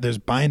looking at, there's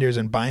binders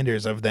and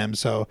binders of them.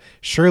 So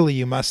surely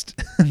you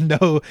must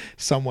know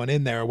someone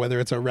in there, whether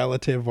it's a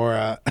relative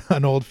or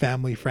an old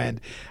family friend.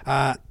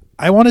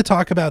 I want to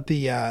talk about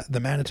the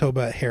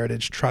Manitoba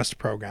Heritage Trust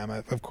program.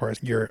 Of course,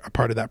 you're a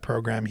part of that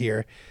program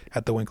here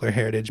at the Winkler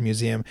Heritage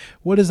Museum.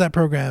 What does that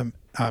program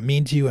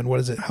mean to you, and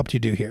what has it helped you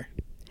do here?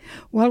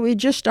 Well, we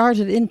just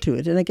started into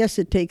it, and I guess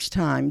it takes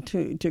time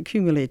to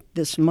accumulate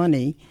this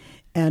money.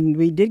 And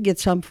we did get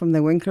some from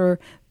the Winkler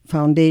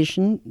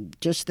Foundation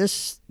just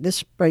this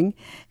spring,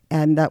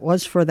 and that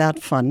was for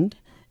that fund.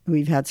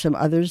 We've had some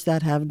others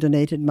that have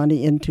donated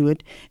money into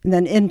it. And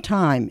then in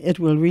time, it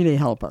will really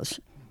help us,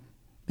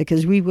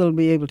 because we will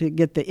be able to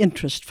get the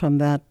interest from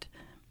that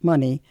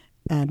money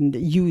and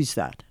use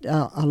that.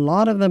 A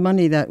lot of the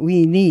money that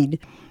we need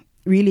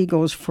really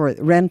goes for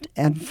rent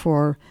and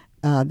for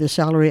the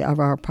salary of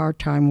our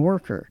part-time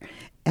worker.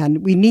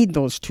 And we need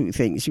those 2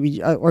 things,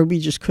 or we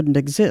just couldn't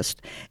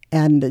exist.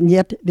 And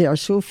yet there are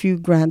so few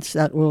grants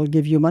that will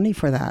give you money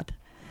for that.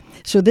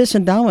 So this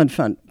endowment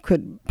fund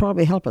could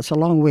probably help us a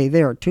long way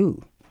there,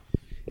 too.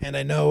 And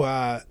I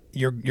know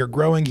you're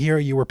growing here.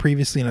 You were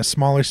previously in a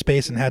smaller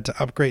space and had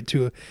to upgrade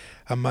to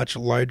a much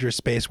larger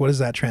space. What has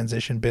that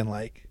transition been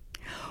like?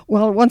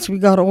 Well, once we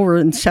got over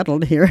and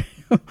settled here,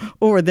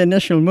 over the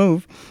initial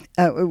move,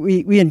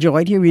 we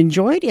enjoyed here. We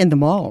enjoyed in the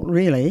mall,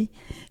 really.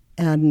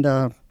 And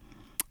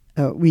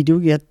we do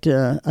get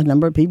a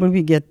number of people.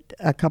 We get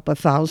a couple of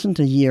thousand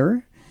a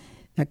year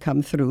that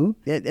come through.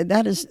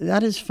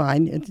 That is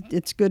fine.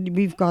 It's good.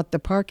 We've got the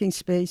parking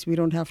space. We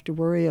don't have to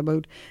worry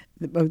about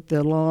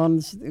the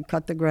lawns,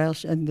 cut the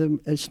grass, and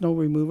the snow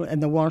removal,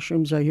 and the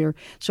washrooms are here.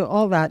 So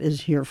all that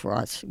is here for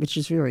us, which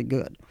is very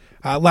good.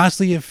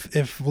 Lastly,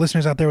 if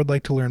listeners out there would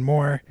like to learn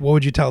more, what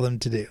would you tell them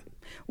to do?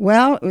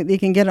 Well, they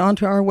can get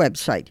onto our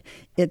website.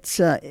 It's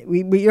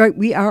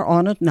we are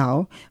on it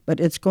now, but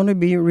it's going to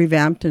be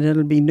revamped and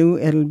it'll be new.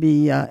 It'll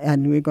be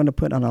and we're going to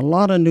put on a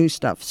lot of new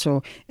stuff.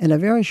 So in a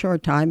very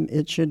short time,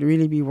 it should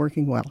really be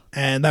working well.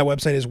 And that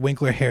website is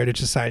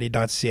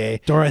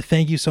winklerheritagesociety.ca. Dora,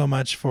 thank you so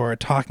much for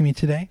talking to me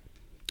today.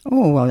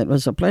 Oh, well, it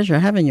was a pleasure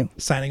having you.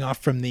 Signing off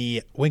from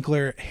the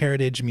Winkler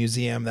Heritage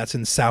Museum. That's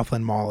in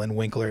Southland Mall in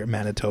Winkler,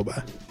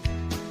 Manitoba.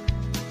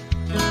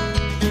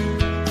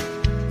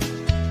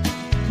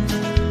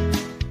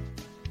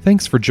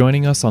 Thanks for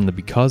joining us on the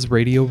Because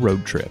Radio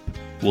Road Trip.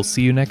 We'll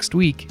see you next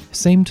week,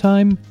 same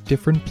time,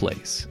 different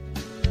place.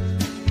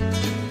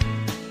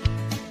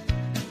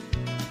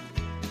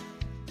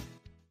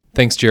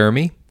 Thanks,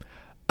 Jeremy.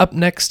 Up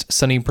next,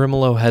 Sunny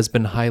Primolo has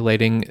been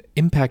highlighting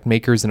impact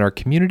makers in our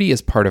community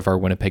as part of our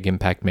Winnipeg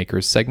Impact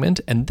Makers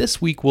segment, and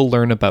this week we'll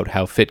learn about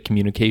how Fit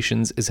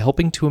Communications is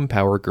helping to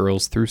empower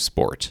girls through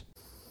sport.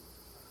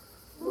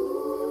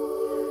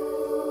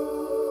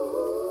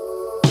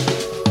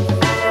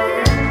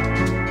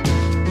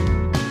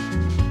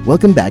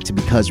 Welcome back to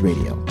Because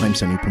Radio. I'm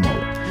Sunny Primolo.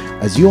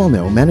 As you all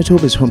know,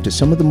 Manitoba is home to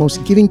some of the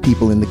most giving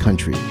people in the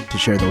country. To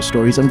share those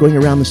stories, I'm going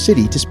around the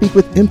city to speak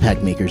with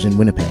impact makers in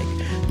Winnipeg.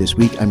 This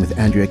week, I'm with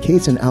Andrea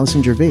Cates and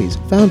Allison Gervais,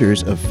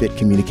 founders of Fit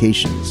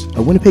Communications,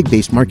 a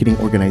Winnipeg-based marketing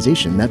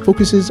organization that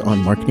focuses on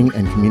marketing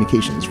and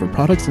communications for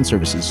products and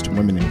services to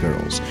women and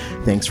girls.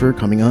 Thanks for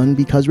coming on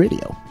Because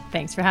Radio.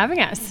 Thanks for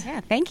having us. Yeah,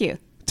 thank you.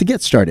 To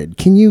get started,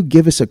 can you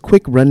give us a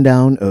quick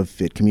rundown of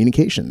Fit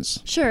Communications?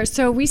 Sure.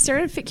 So we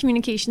started Fit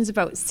Communications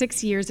about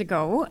 6 years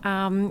ago,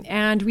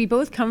 and we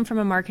both come from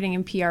a marketing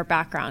and PR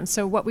background.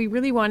 So what we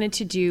really wanted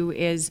to do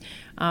is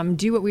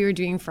do what we were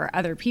doing for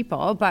other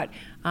people, but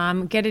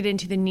get it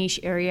into the niche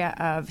area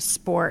of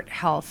sport,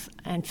 health,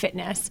 and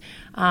fitness.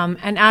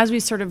 And as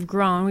we've sort of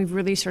grown, we've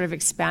really sort of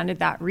expanded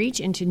that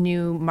reach into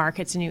new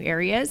markets and new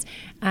areas,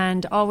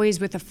 and always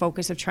with the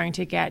focus of trying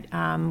to get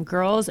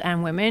girls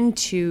and women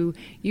to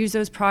use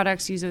those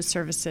products, use those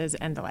services,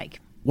 and the like.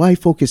 Why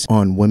focus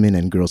on women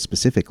and girls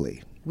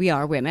specifically? We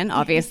are women,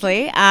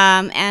 obviously,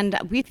 and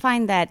we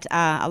find that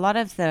a lot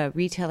of the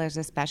retailers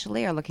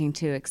especially are looking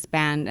to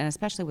expand, and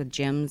especially with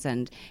gyms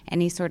and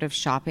any sort of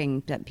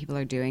shopping that people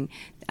are doing,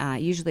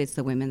 usually it's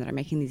the women that are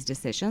making these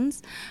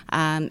decisions.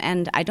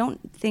 And I don't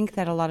think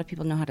that a lot of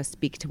people know how to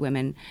speak to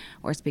women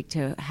or speak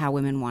to how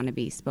women want to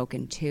be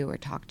spoken to or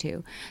talked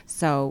to.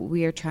 So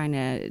we are trying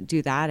to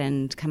do that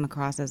and come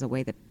across as a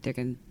way that they're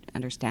going to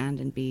understand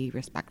and be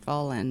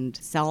respectful and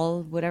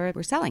sell whatever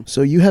we're selling.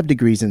 So you have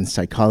degrees in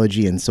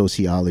psychology and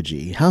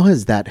sociology. How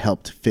has that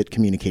helped Fit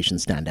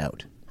Communications stand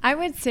out? I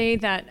would say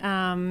that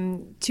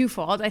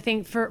twofold. I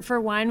think for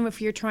one, if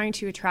you're trying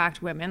to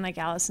attract women, like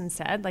Allison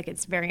said, like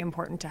it's very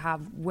important to have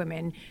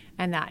women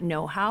and that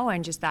know-how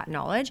and just that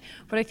knowledge.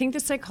 But I think the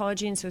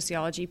psychology and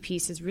sociology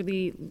piece has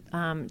really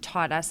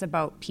taught us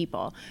about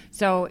people.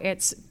 So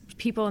it's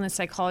people in the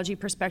psychology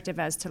perspective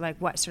as to like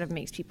what sort of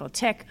makes people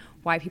tick,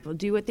 why people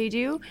do what they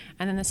do,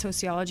 and then the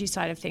sociology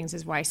side of things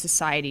is why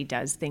society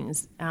does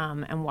things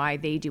and why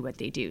they do what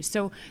they do.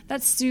 So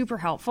that's super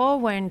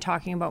helpful when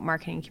talking about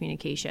marketing and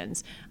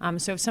communications.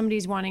 So if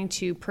somebody's wanting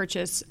to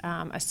purchase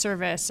a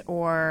service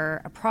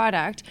or a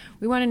product,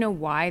 we want to know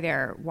why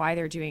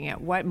they're doing it,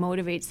 what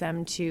motivates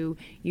them to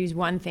use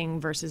one thing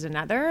versus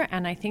another.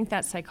 And I think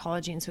that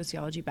psychology and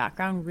sociology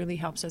background really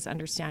helps us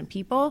understand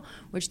people,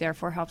 which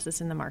therefore helps us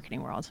in the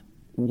marketing world.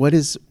 What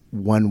is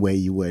one way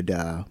you would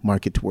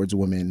market towards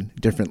women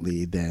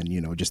differently than,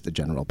 just the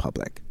general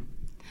public?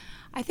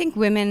 I think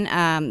women,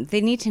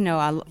 they need to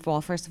know,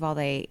 well, first of all,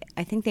 I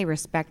think they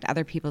respect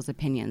other people's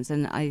opinions.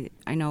 And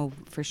I know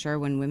for sure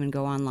when women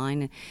go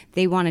online,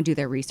 they want to do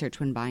their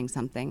research when buying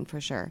something, for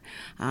sure.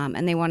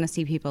 And they want to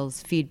see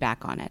people's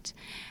feedback on it.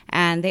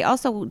 And they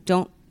also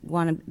don't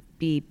want to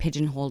be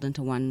pigeonholed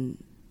into one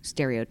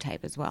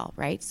stereotype as well,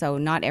 right? So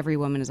not every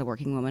woman is a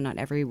working woman, not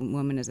every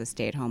woman is a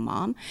stay-at-home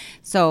mom.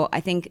 So I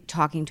think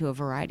talking to a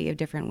variety of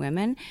different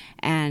women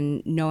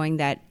and knowing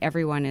that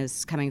everyone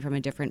is coming from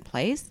a different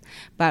place,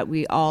 but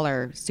we all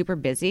are super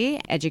busy,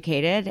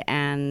 educated,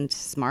 and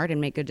smart and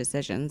make good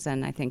decisions.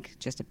 And I think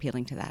just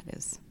appealing to that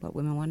is what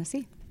women want to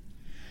see.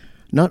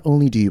 Not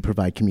only do you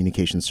provide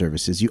communication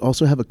services, you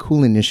also have a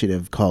cool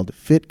initiative called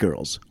Fit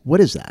Girls. What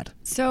is that?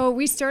 So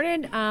we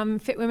started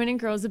Fit Women and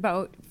Girls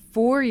about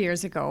 4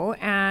 years ago.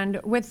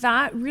 And with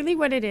that, really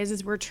what it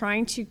is we're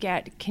trying to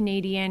get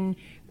Canadian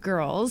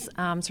girls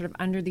sort of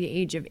under the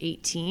age of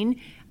 18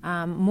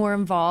 more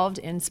involved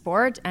in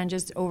sport and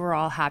just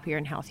overall happier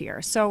and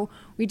healthier. So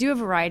we do a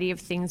variety of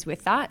things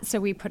with that. So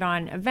we put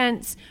on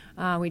events,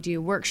 we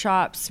do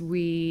workshops,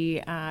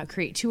 we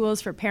create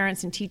tools for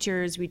parents and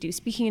teachers, we do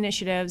speaking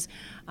initiatives.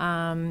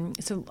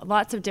 So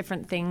lots of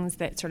different things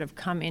that sort of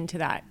come into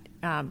that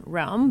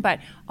realm, but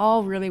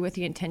all really with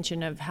the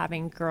intention of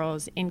having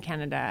girls in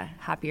Canada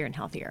happier and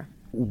healthier.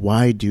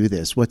 Why do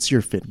this? What's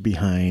your fit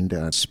behind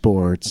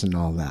sports and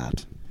all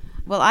that?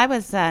 Well, I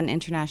was an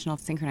international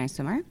synchronized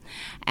swimmer,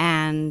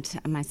 and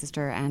my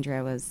sister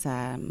Andrea was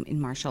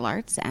in martial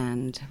arts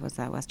and was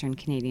a Western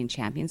Canadian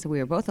champion. So we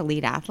were both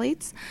elite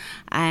athletes.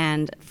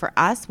 And for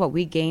us, what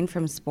we gain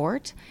from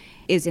sport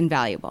is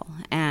invaluable.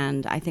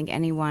 And I think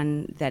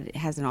anyone that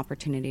has an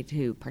opportunity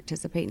to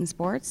participate in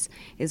sports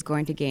is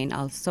going to gain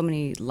so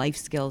many life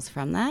skills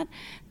from that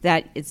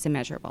it's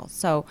immeasurable.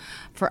 So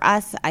for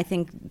us, I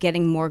think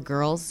getting more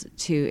girls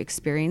to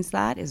experience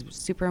that is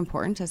super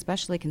important,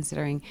 especially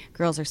considering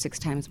girls are 6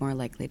 times more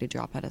likely to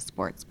drop out of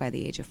sports by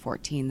the age of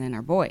 14 than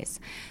our boys.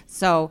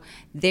 So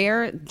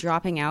they're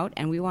dropping out,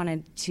 and we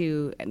wanted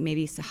to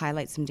maybe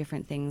highlight some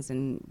different things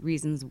and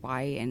reasons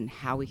why and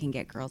how we can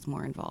get girls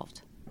more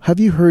involved. Have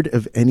you heard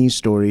of any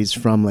stories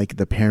from like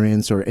the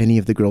parents or any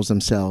of the girls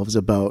themselves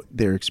about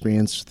their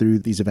experience through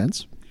these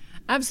events?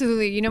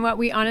 Absolutely. You know what?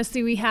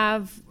 We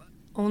have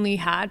only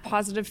had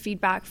positive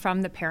feedback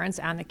from the parents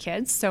and the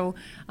kids. So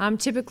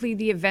typically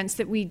the events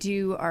that we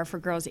do are for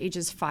girls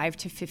ages 5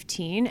 to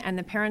 15, and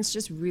the parents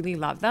just really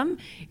love them.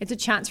 It's a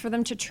chance for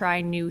them to try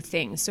new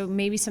things. So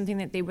maybe something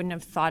that they wouldn't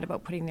have thought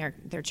about putting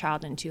their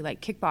child into, like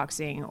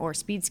kickboxing or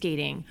speed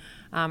skating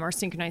or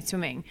synchronized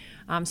swimming.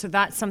 So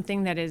that's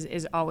something that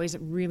is always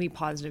really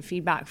positive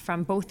feedback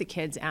from both the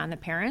kids and the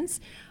parents.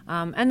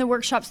 And the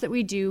workshops that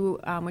we do,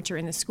 which are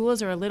in the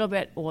schools, are a little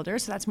bit older.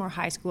 So that's more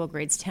high school,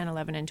 grades 10,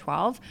 11, and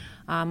 12.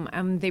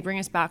 And they bring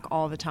us back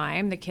all the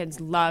time. The kids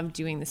love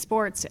doing the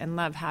sports and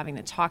love having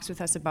the talks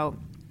with us about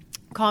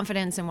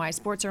confidence and why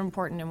sports are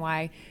important and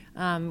why,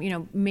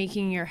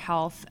 making your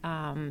health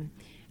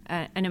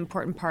an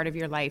important part of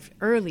your life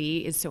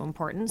early is so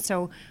important.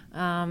 So,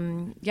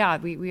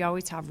 we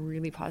always have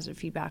really positive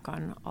feedback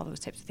on all those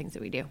types of things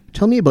that we do.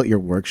 Tell me about your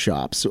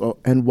workshops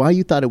and why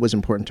you thought it was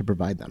important to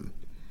provide them.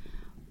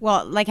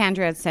 Well, like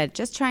Andrea said,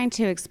 just trying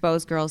to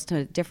expose girls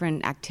to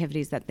different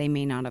activities that they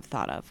may not have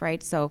thought of,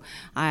 right? So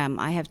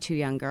I have 2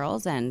 young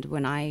girls, and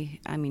when I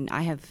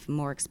have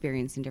more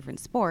experience in different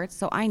sports,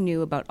 so I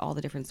knew about all the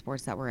different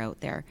sports that were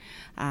out there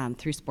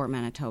through Sport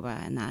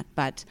Manitoba and that.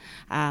 But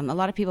a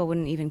lot of people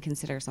wouldn't even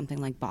consider something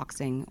like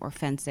boxing or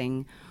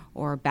fencing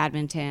or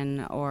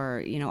badminton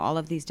or, all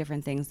of these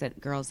different things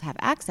that girls have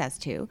access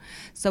to.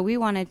 So we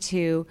wanted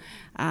to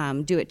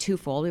do it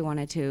twofold. We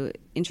wanted to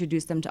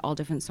introduce them to all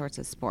different sorts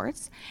of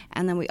sports.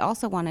 And then we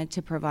also wanted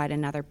to provide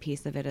another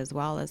piece of it as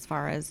well, as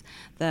far as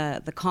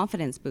the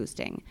confidence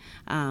boosting.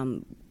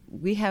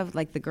 We have,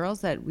 like, the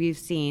girls that we've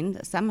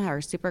seen, some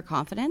are super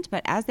confident,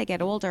 but as they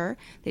get older,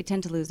 they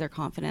tend to lose their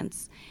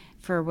confidence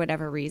for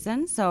whatever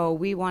reason. So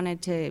we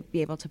wanted to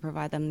be able to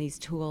provide them these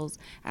tools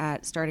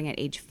starting at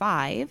age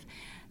 5.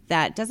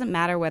 That doesn't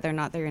matter whether or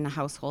not they're in a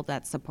household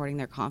that's supporting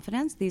their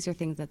confidence. These are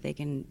things that they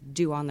can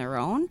do on their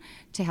own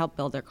to help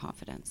build their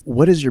confidence.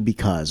 What is your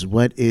because?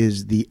 What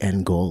is the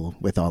end goal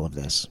with all of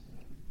this?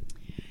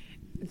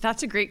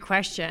 That's a great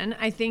question.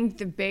 I think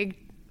the big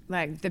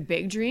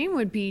dream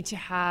would be to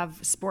have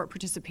sport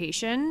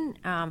participation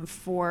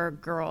for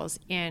girls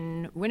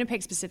in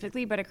Winnipeg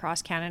specifically, but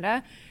across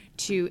Canada,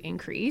 to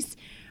increase.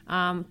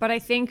 But I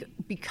think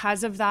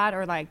because of that,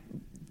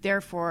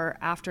 therefore,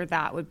 after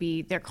that would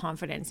be their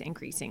confidence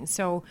increasing.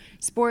 So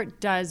sport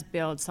does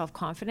build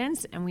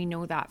self-confidence, and we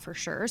know that for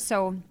sure.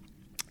 So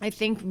I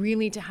think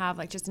really to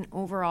have just an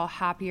overall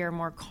happier,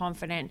 more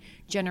confident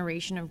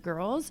generation of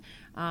girls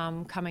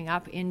coming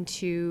up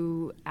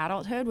into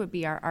adulthood would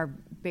be our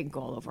big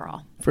goal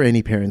overall. For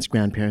any parents,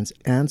 grandparents,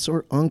 aunts,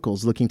 or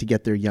uncles looking to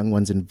get their young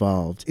ones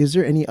involved, is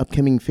there any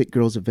upcoming Fit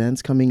Girls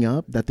events coming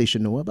up that they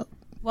should know about?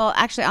 Well,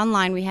 actually,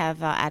 online we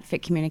have at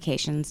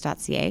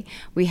fitcommunications.ca,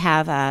 we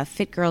have a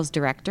Fit Girls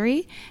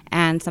directory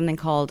and something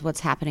called What's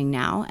Happening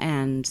Now.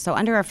 And so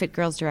under our Fit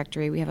Girls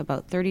directory, we have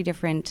about 30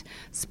 different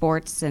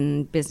sports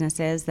and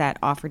businesses that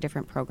offer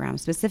different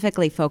programs,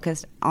 specifically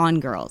focused on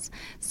girls.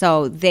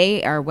 So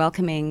they are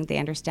welcoming, they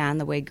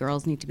understand the way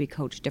girls need to be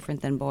coached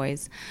different than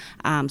boys.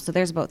 So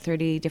there's about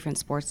 30 different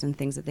sports and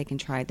things that they can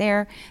try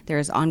there.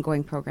 There's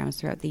ongoing programs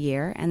throughout the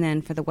year. And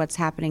then for the What's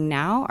Happening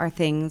Now are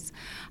things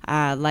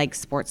like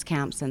sports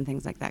camps and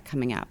things like that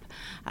coming up.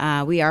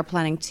 We are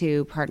planning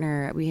to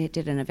partner. We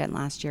did an event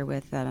last year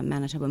with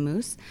Manitoba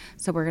Moose,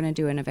 so we're going to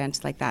do an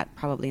event like that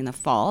probably in the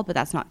fall, but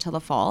that's not till the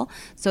fall.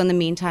 So in the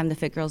meantime, the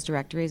Fit Girls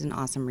directory is an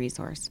awesome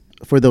resource.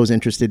 For those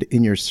interested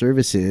in your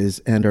services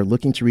and are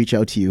looking to reach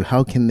out to you,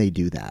 how can they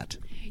do that?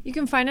 You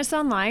can find us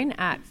online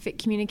at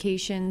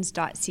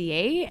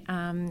fitcommunications.ca,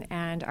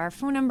 and our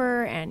phone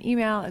number and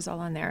email is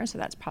all on there, so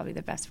that's probably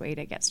the best way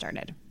to get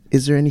started.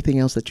 Is there anything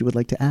else that you would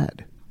like to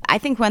add? I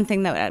think one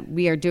thing that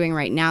we are doing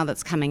right now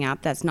that's coming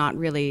up that's not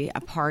really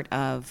a part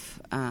of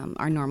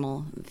our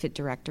normal Fit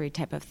Directory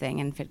type of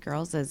thing and Fit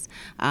Girls is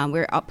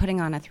we're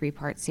putting on a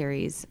 3-part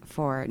series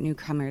for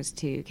newcomers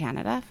to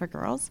Canada for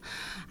girls.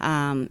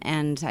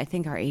 And I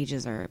think our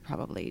ages are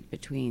probably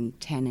between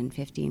 10 and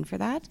 15 for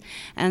that.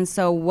 And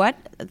so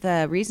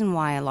the reason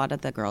why a lot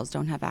of the girls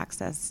don't have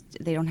access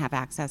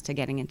to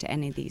getting into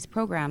any of these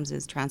programs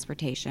is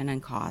transportation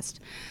and cost.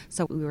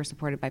 So we were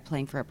supported by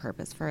Playing for a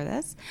Purpose for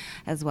this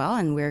as well,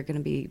 and we're going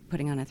to be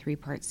putting on a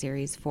 3-part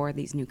series for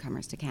these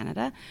newcomers to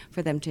Canada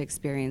for them to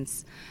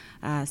experience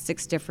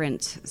 6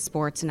 different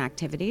sports and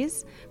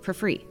activities for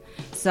free.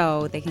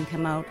 So they can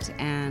come out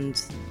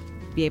and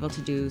be able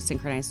to do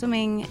synchronized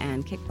swimming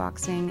and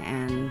kickboxing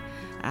and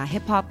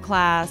hip-hop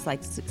class,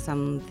 like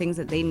some things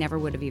that they never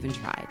would have even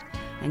tried,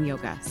 and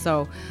yoga.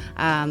 So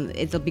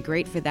it'll be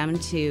great for them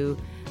to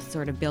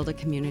sort of build a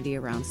community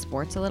around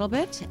sports a little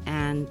bit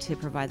and to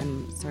provide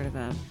them sort of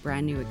a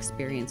brand new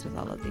experience with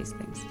all of these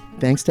things.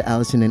 Thanks to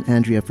Allison and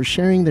Andrea for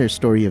sharing their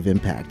story of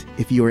impact.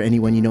 If you or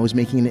anyone you know is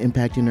making an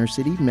impact in our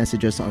city,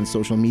 message us on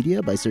social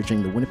media by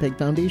searching the Winnipeg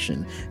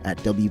Foundation at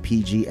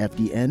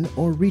WPGFDN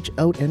or reach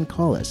out and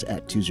call us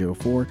at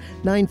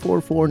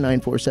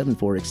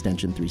 204-944-9474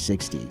 extension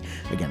 360.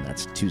 Again,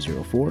 that's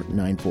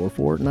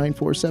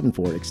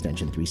 204-944-9474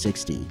 extension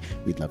 360.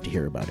 We'd love to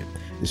hear about it.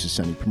 This is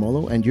Sonny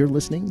Promolo, and you're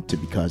listening to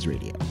Because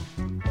Radio.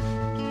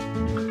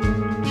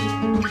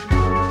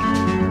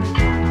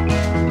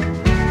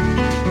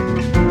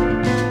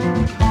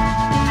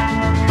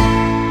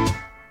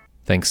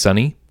 Thanks,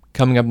 Sonny.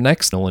 Coming up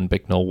next, Nolan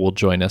Bicknell will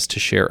join us to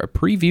share a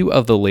preview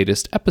of the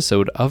latest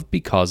episode of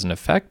Because and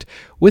Effect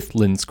with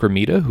Lynn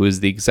Scramita, who is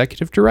the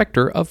executive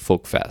director of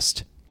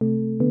Folkfest.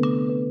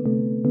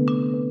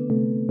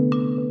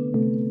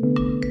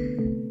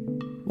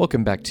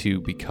 Welcome back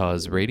to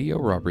Because Radio.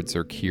 Robert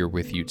Zirk here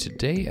with you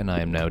today, and I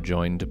am now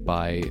joined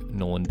by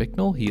Nolan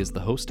Bicknell. He is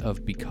the host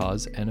of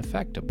Because and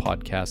Effect, a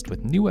podcast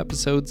with new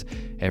episodes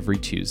every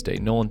Tuesday.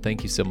 Nolan,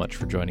 thank you so much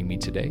for joining me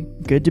today.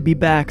 Good to be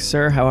back,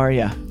 sir. How are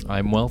you?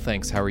 I'm well,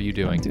 thanks. How are you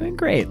doing? I'm doing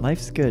great.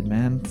 Life's good,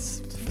 man.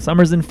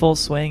 Summer's in full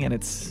swing, and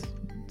it's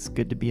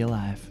good to be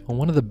alive. Well,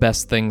 one of the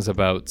best things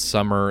about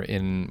summer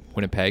in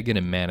Winnipeg and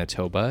in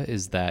Manitoba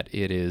is that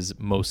it is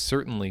most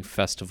certainly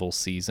festival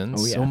season.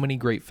 Oh, yeah. So many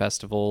great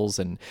festivals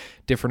and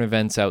different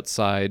events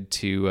outside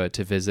to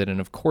visit.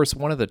 And of course,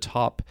 one of the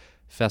top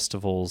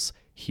festivals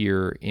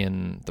here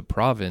in the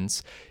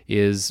province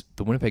is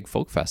the Winnipeg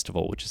Folk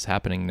Festival, which is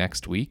happening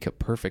next week. A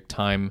perfect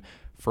time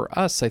for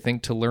us, I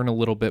think, to learn a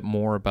little bit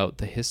more about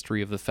the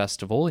history of the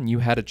festival, and you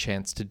had a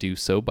chance to do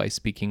so by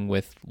speaking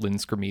with Lynn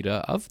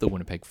Scramita of the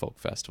Winnipeg Folk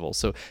Festival.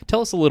 So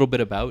tell us a little bit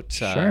about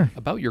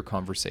your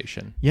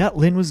conversation. Yeah,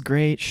 Lynn was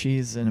great.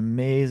 She's an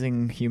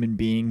amazing human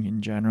being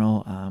in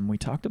general. We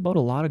talked about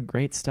a lot of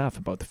great stuff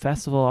about the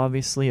festival,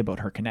 obviously, about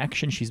her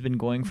connection. She's been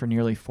going for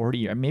nearly 40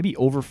 years, maybe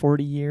over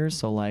 40 years,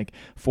 so like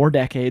 4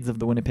 decades of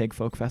the Winnipeg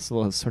Folk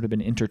Festival has sort of been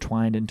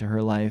intertwined into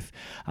her life.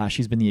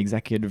 She's been the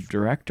executive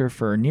director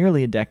for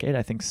nearly a decade,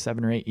 I think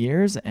 7 or 8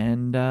 years,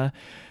 and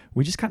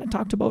we just kind of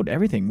talked about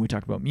everything. We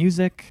talked about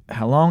music,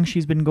 how long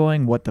she's been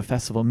going, what the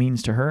festival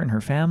means to her and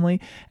her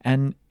family,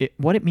 and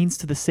what it means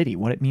to the city,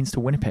 what it means to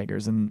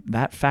Winnipeggers, and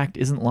that fact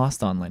isn't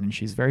lost on Lynn, and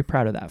she's very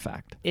proud of that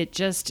fact. It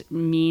just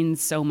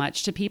means so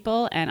much to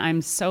people, and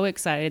I'm so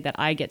excited that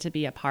I get to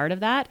be a part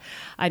of that.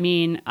 I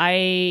mean,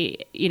 working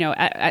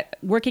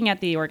at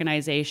the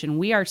organization,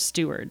 we are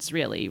stewards,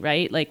 really,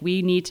 right? Like,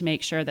 we need to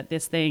make sure that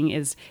this thing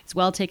is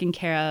well taken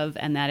care of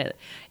and that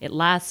it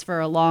lasts for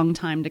a long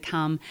time to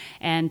come,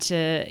 and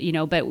to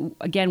but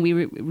again, we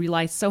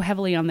rely so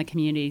heavily on the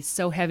community,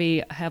 so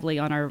heavily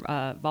on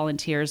our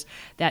volunteers,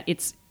 that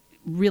it's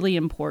really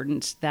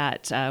important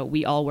that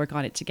we all work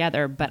on it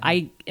together. But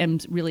I am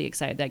really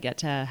excited that I get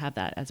to have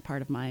that as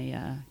part of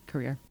my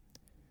career.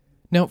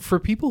 Now, for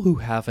people who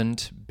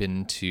haven't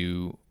been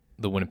to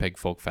the Winnipeg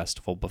Folk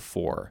Festival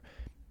before,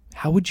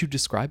 how would you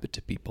describe it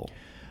to people?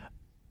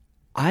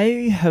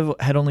 I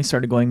had only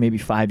started going maybe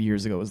 5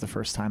 years ago was the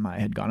first time I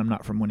had gone. I'm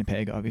not from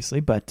Winnipeg, obviously,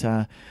 but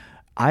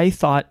I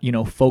thought,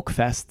 Folk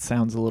Fest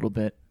sounds a little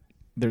bit,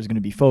 there's going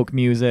to be folk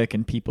music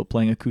and people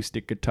playing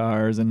acoustic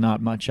guitars and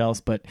not much else,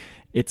 but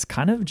it's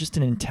kind of just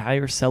an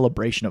entire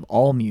celebration of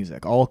all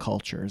music, all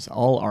cultures,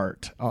 all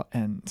art,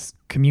 and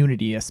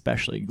community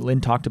especially. Lynn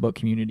talked about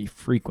community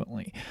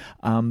frequently.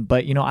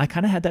 But, I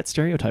kind of had that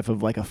stereotype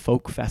of like a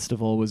folk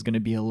festival was going to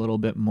be a little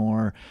bit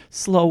more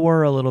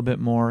slower, a little bit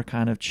more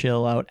kind of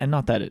chill out. And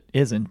not that it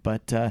isn't,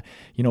 but,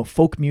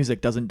 folk music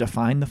doesn't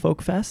define the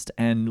folk fest.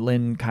 And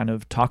Lynn kind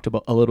of talked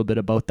about a little bit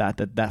about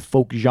that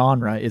folk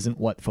genre isn't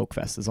what folk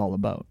fest is all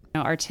about.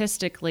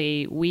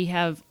 Artistically, we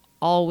have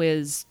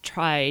always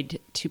tried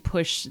to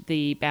push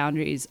the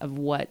boundaries of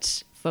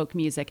what folk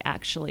music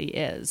actually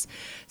is.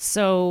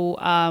 So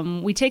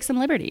we take some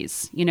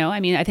liberties,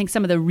 I think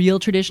some of the real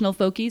traditional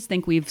folkies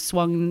think we've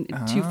swung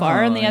too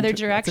far in the other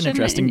direction in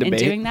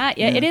doing that.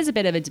 Yeah, it is a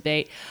bit of a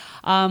debate.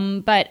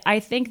 But I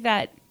think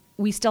that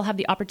we still have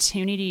the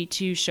opportunity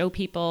to show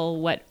people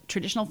what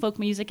traditional folk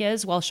music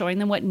is while showing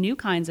them what new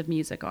kinds of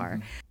music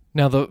are.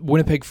 Now, the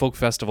Winnipeg Folk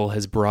Festival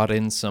has brought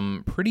in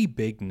some pretty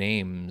big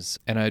names,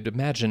 and I'd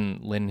imagine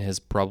Lynn has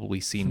probably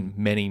seen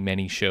many,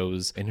 many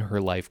shows in her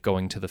life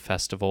going to the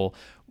festival.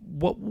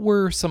 What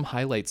were some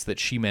highlights that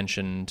she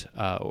mentioned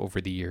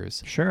over the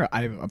years? Sure.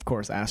 I, of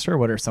course, asked her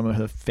what are some of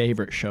her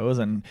favorite shows,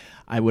 and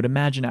I would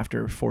imagine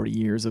after 40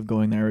 years of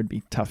going there, it would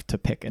be tough to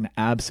pick an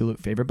absolute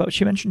favorite, but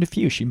she mentioned a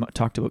few. She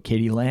talked about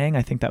Katie Lang.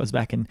 I think that was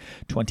back in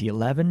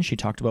 2011. She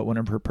talked about one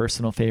of her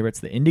personal favorites,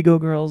 the Indigo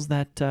Girls,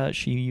 that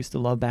she used to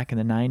love back in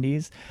the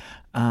 90s.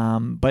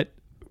 But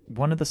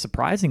one of the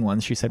surprising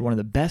ones, she said one of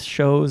the best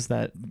shows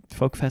that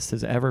Folkfest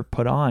has ever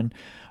put on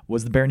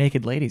was the Bare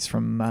Naked Ladies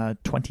from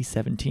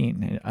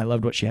 2017. I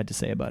loved what she had to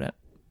say about it.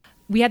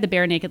 We had the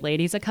Bare Naked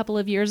Ladies a couple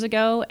of years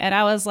ago, and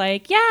I was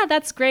like, yeah,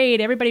 that's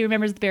great. Everybody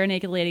remembers the Bare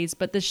Naked Ladies.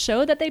 But the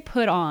show that they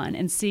put on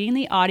and seeing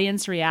the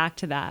audience react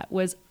to that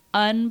was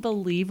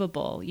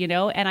unbelievable, you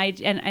know,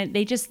 and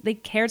they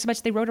cared so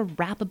much. They wrote a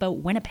rap about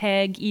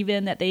Winnipeg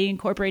even that they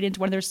incorporated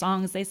into one of their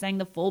songs. They sang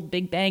the full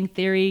Big Bang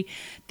Theory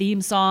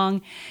theme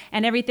song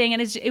and everything.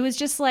 And it was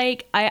just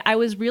like, I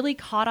was really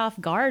caught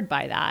off guard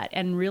by that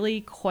and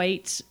really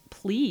quite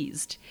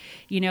pleased,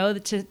 you know,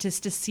 to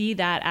see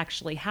that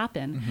actually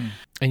happen. Mm-hmm.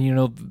 And you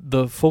know,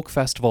 the folk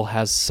festival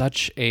has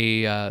such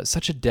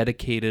a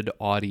dedicated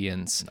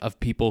audience of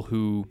people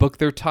who book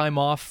their time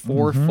off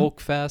for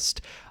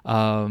Folkfest,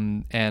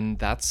 and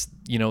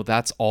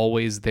that's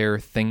always their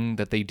thing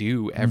that they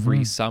do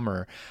every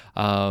summer.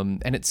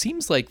 And it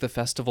seems like the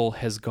festival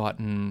has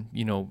gotten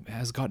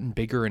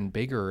bigger and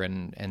bigger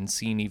and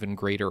seen even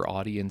greater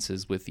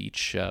audiences with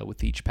each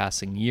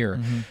passing year.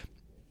 Mm-hmm.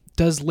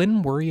 Does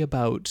Lynn worry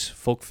about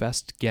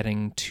Folkfest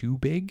getting too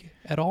big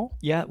at all?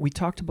 Yeah, we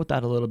talked about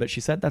that a little bit.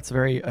 She said that's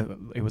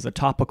it was a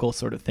topical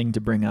sort of thing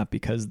to bring up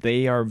because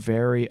they are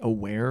very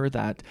aware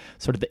that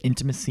sort of the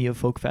intimacy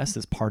of Folkfest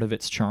is part of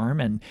its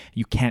charm and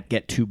you can't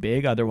get too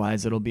big,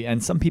 otherwise it'll be,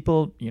 and some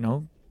people, you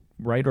know,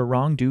 right or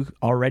wrong, do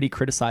already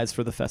criticize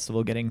for the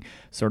festival getting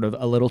sort of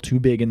a little too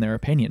big in their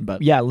opinion.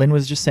 But yeah, Lynn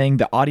was just saying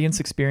the audience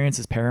experience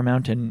is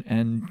paramount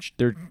and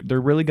they're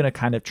really going to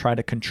kind of try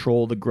to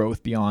control the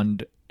growth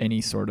beyond any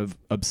sort of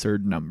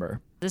absurd number.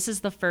 This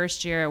is the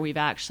first year we've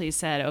actually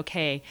said,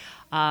 okay,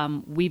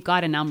 we've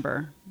got a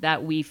number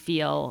that we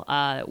feel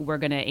we're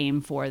going to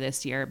aim for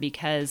this year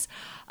because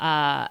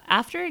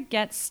after it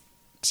gets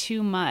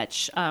too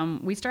much,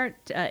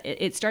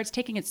 it starts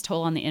taking its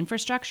toll on the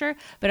infrastructure,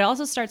 but it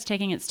also starts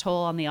taking its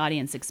toll on the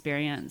audience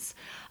experience,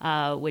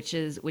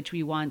 which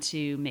we want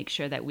to make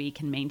sure that we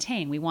can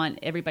maintain. We want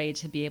everybody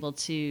to be able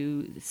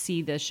to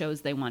see the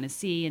shows they want to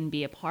see and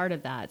be a part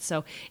of that.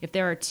 So if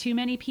there are too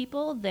many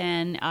people,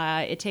 then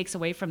it takes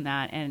away from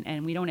that,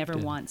 and we don't ever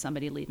want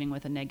somebody leaving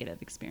with a negative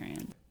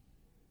experience.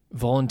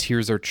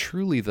 Volunteers are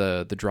truly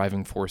the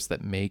driving force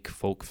that make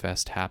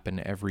Folkfest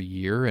happen every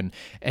year, and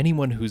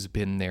anyone who's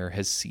been there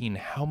has seen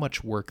how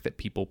much work that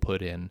people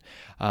put in.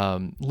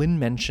 Lynn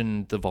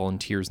mentioned the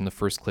volunteers in the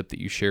first clip that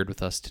you shared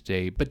with us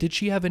today, but did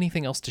she have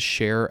anything else to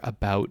share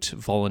about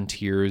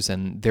volunteers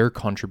and their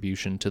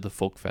contribution to the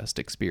Folkfest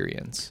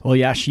experience? Well,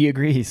 yeah, she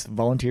agrees.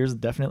 Volunteers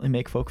definitely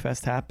make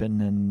Folkfest happen,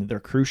 and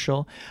they're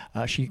crucial.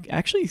 She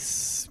actually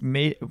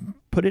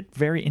put it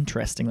very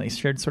interestingly,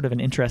 shared sort of an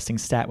interesting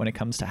stat when it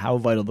comes to how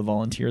vital the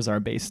volunteers are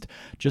based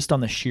just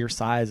on the sheer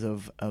size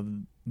of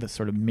the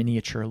sort of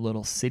miniature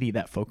little city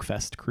that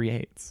Folkfest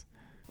creates.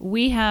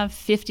 We have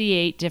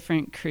 58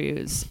 different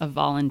crews of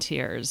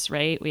volunteers,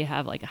 right? We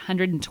have like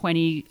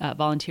 120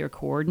 volunteer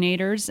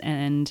coordinators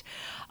and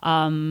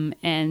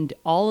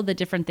all of the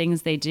different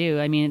things they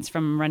do. I mean, it's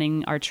from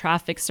running our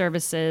traffic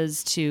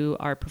services to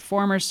our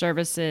performer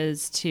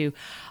services to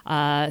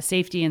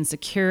safety and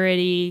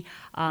security,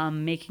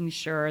 making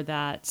sure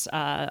that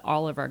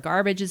all of our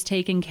garbage is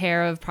taken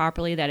care of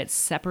properly, that it's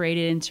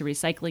separated into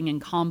recycling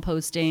and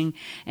composting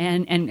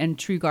and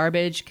true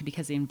garbage,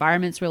 because the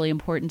environment's really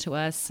important to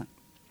us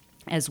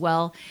as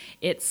well.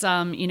 It's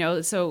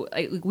so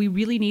we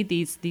really need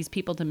these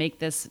people to make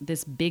this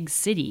big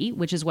city,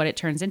 which is what it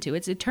turns into.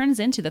 It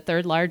turns into the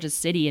third largest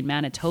city in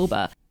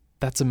Manitoba.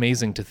 That's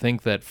amazing to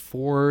think that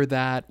for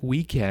that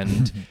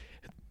weekend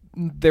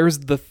there's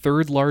the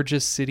third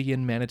largest city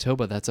in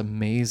Manitoba. That's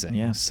amazing.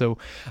 Yeah. So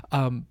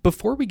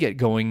before we get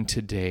going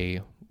today,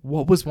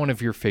 what was one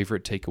of your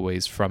favorite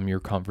takeaways from your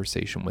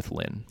conversation with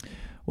Lynn?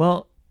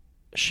 Well,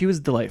 she was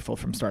delightful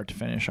from start to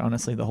finish.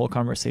 Honestly, the whole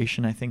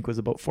conversation, I think, was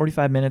about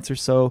 45 minutes or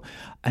so.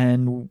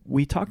 And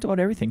we talked about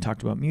everything.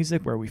 Talked about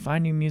music, where we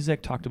find new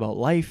music, talked about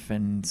life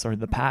and sort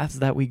of the paths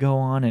that we go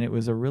on. And it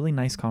was a really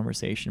nice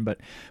conversation. But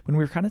when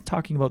we were kind of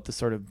talking about the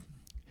sort of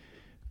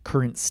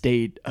current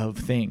state of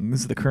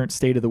things, the current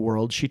state of the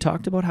world, she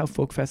talked about how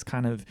Folkfest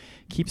kind of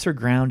keeps her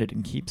grounded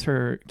and keeps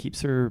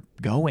her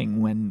going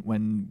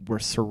when we're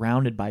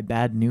surrounded by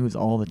bad news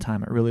all the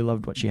time. I really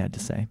loved what she had to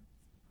say.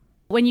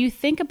 When you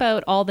think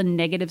about all the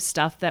negative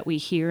stuff that we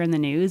hear in the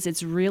news,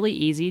 it's really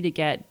easy to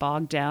get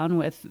bogged down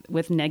with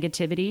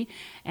negativity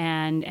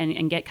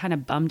and get kind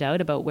of bummed out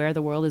about where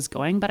the world is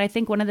going. But I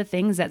think one of the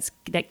things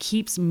that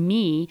keeps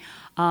me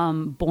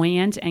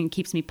buoyant and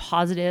keeps me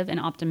positive and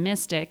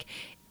optimistic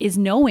is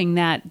knowing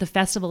that the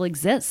festival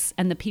exists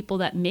and the people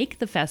that make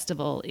the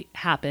festival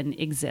happen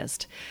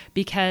exist,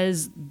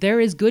 because there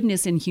is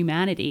goodness in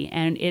humanity,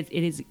 and it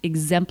is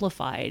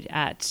exemplified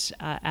at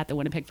the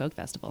Winnipeg Folk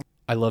Festival.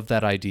 I love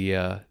that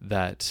idea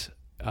that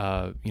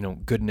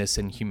goodness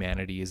in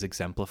humanity is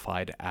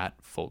exemplified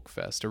at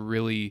Folkfest. A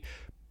really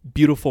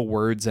beautiful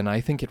words, and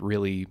I think it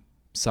really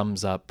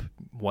sums up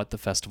what the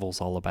festival's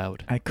all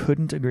about. I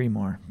couldn't agree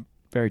more.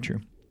 Very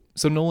true.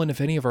 So Nolan, if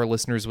any of our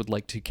listeners would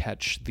like to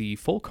catch the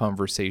full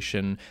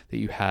conversation that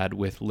you had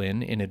with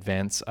Lynn in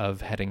advance of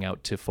heading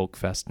out to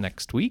Folkfest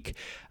next week,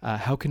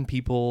 how can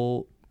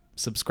people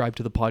subscribe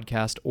to the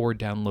podcast or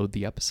download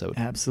the episode?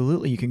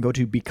 Absolutely. You can go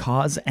to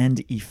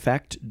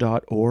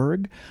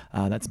becauseandeffect.org.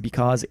 That's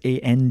because,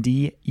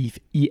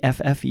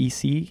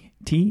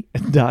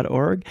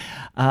 ANDEFFECT.org.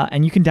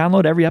 And you can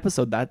download every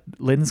episode. That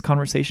Lynn's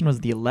conversation was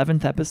the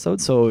 11th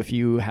episode. So if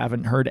you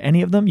haven't heard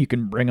any of them, you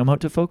can bring them out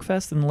to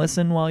Folkfest and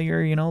listen while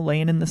you're,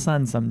 laying in the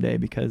sun someday,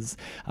 because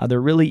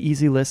they're really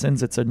easy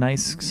listens. It's a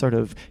nice sort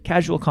of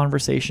casual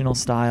conversational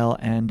style.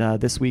 And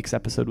this week's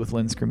episode with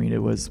Lynn Skrmita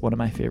was one of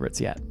my favorites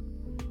yet.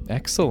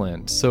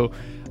 Excellent. So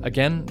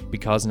again,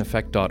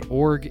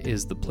 becauseandeffect.org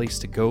is the place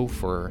to go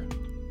for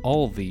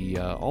all the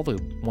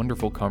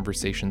wonderful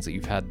conversations that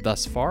you've had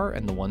thus far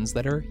and the ones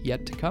that are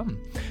yet to come.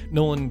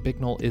 Nolan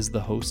Bicknell is the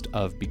host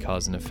of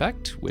Because and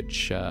Effect,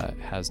 which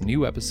has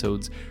new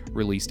episodes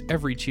released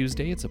every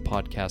Tuesday. It's a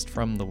podcast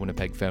from the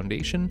Winnipeg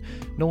Foundation.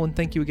 Nolan,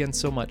 thank you again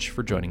so much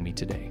for joining me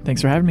today.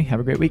 Thanks for having me. Have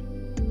a great week.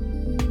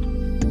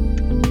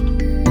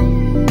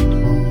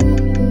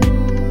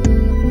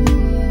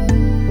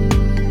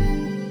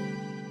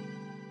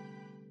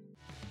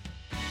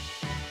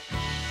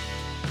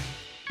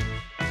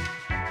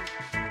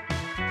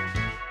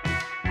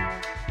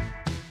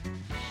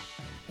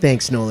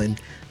 Thanks, Nolan.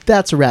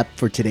 That's a wrap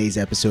for today's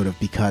episode of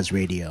Because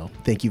Radio.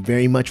 Thank you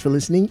very much for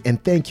listening,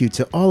 and thank you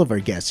to all of our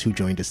guests who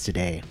joined us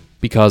today.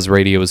 Because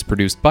Radio is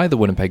produced by the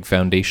Winnipeg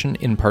Foundation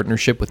in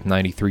partnership with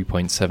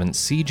 93.7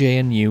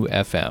 CJNU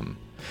FM.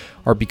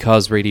 Our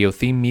Because Radio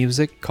theme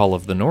music, Call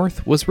of the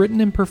North, was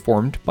written and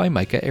performed by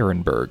Micah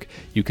Ehrenberg.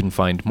 You can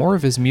find more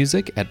of his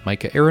music at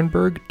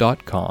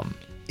micahehrenberg.com.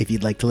 If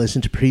you'd like to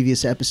listen to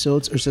previous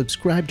episodes or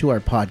subscribe to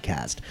our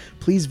podcast,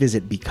 please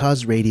visit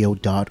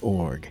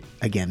becauseradio.org.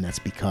 Again, that's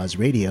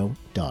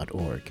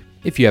becauseradio.org.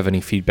 If you have any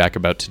feedback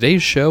about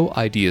today's show,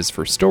 ideas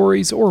for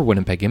stories, or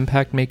Winnipeg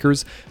Impact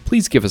Makers,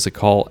 please give us a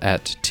call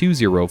at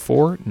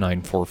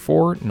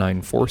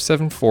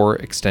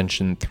 204-944-9474,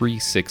 extension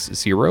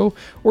 360,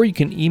 or you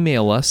can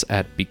email us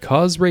at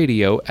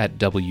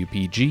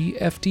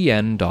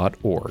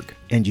becauseradio@wpgfdn.org.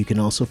 And you can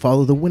also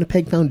follow the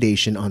Winnipeg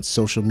Foundation on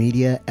social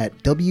media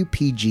at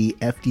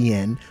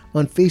WPGFDN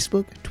on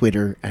Facebook,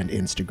 Twitter, and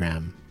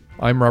Instagram.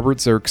 I'm Robert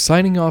Zirk,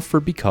 signing off for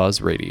Because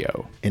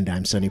Radio. And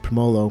I'm Sonny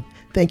Promolo.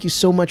 Thank you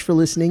so much for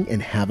listening,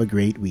 and have a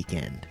great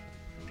weekend.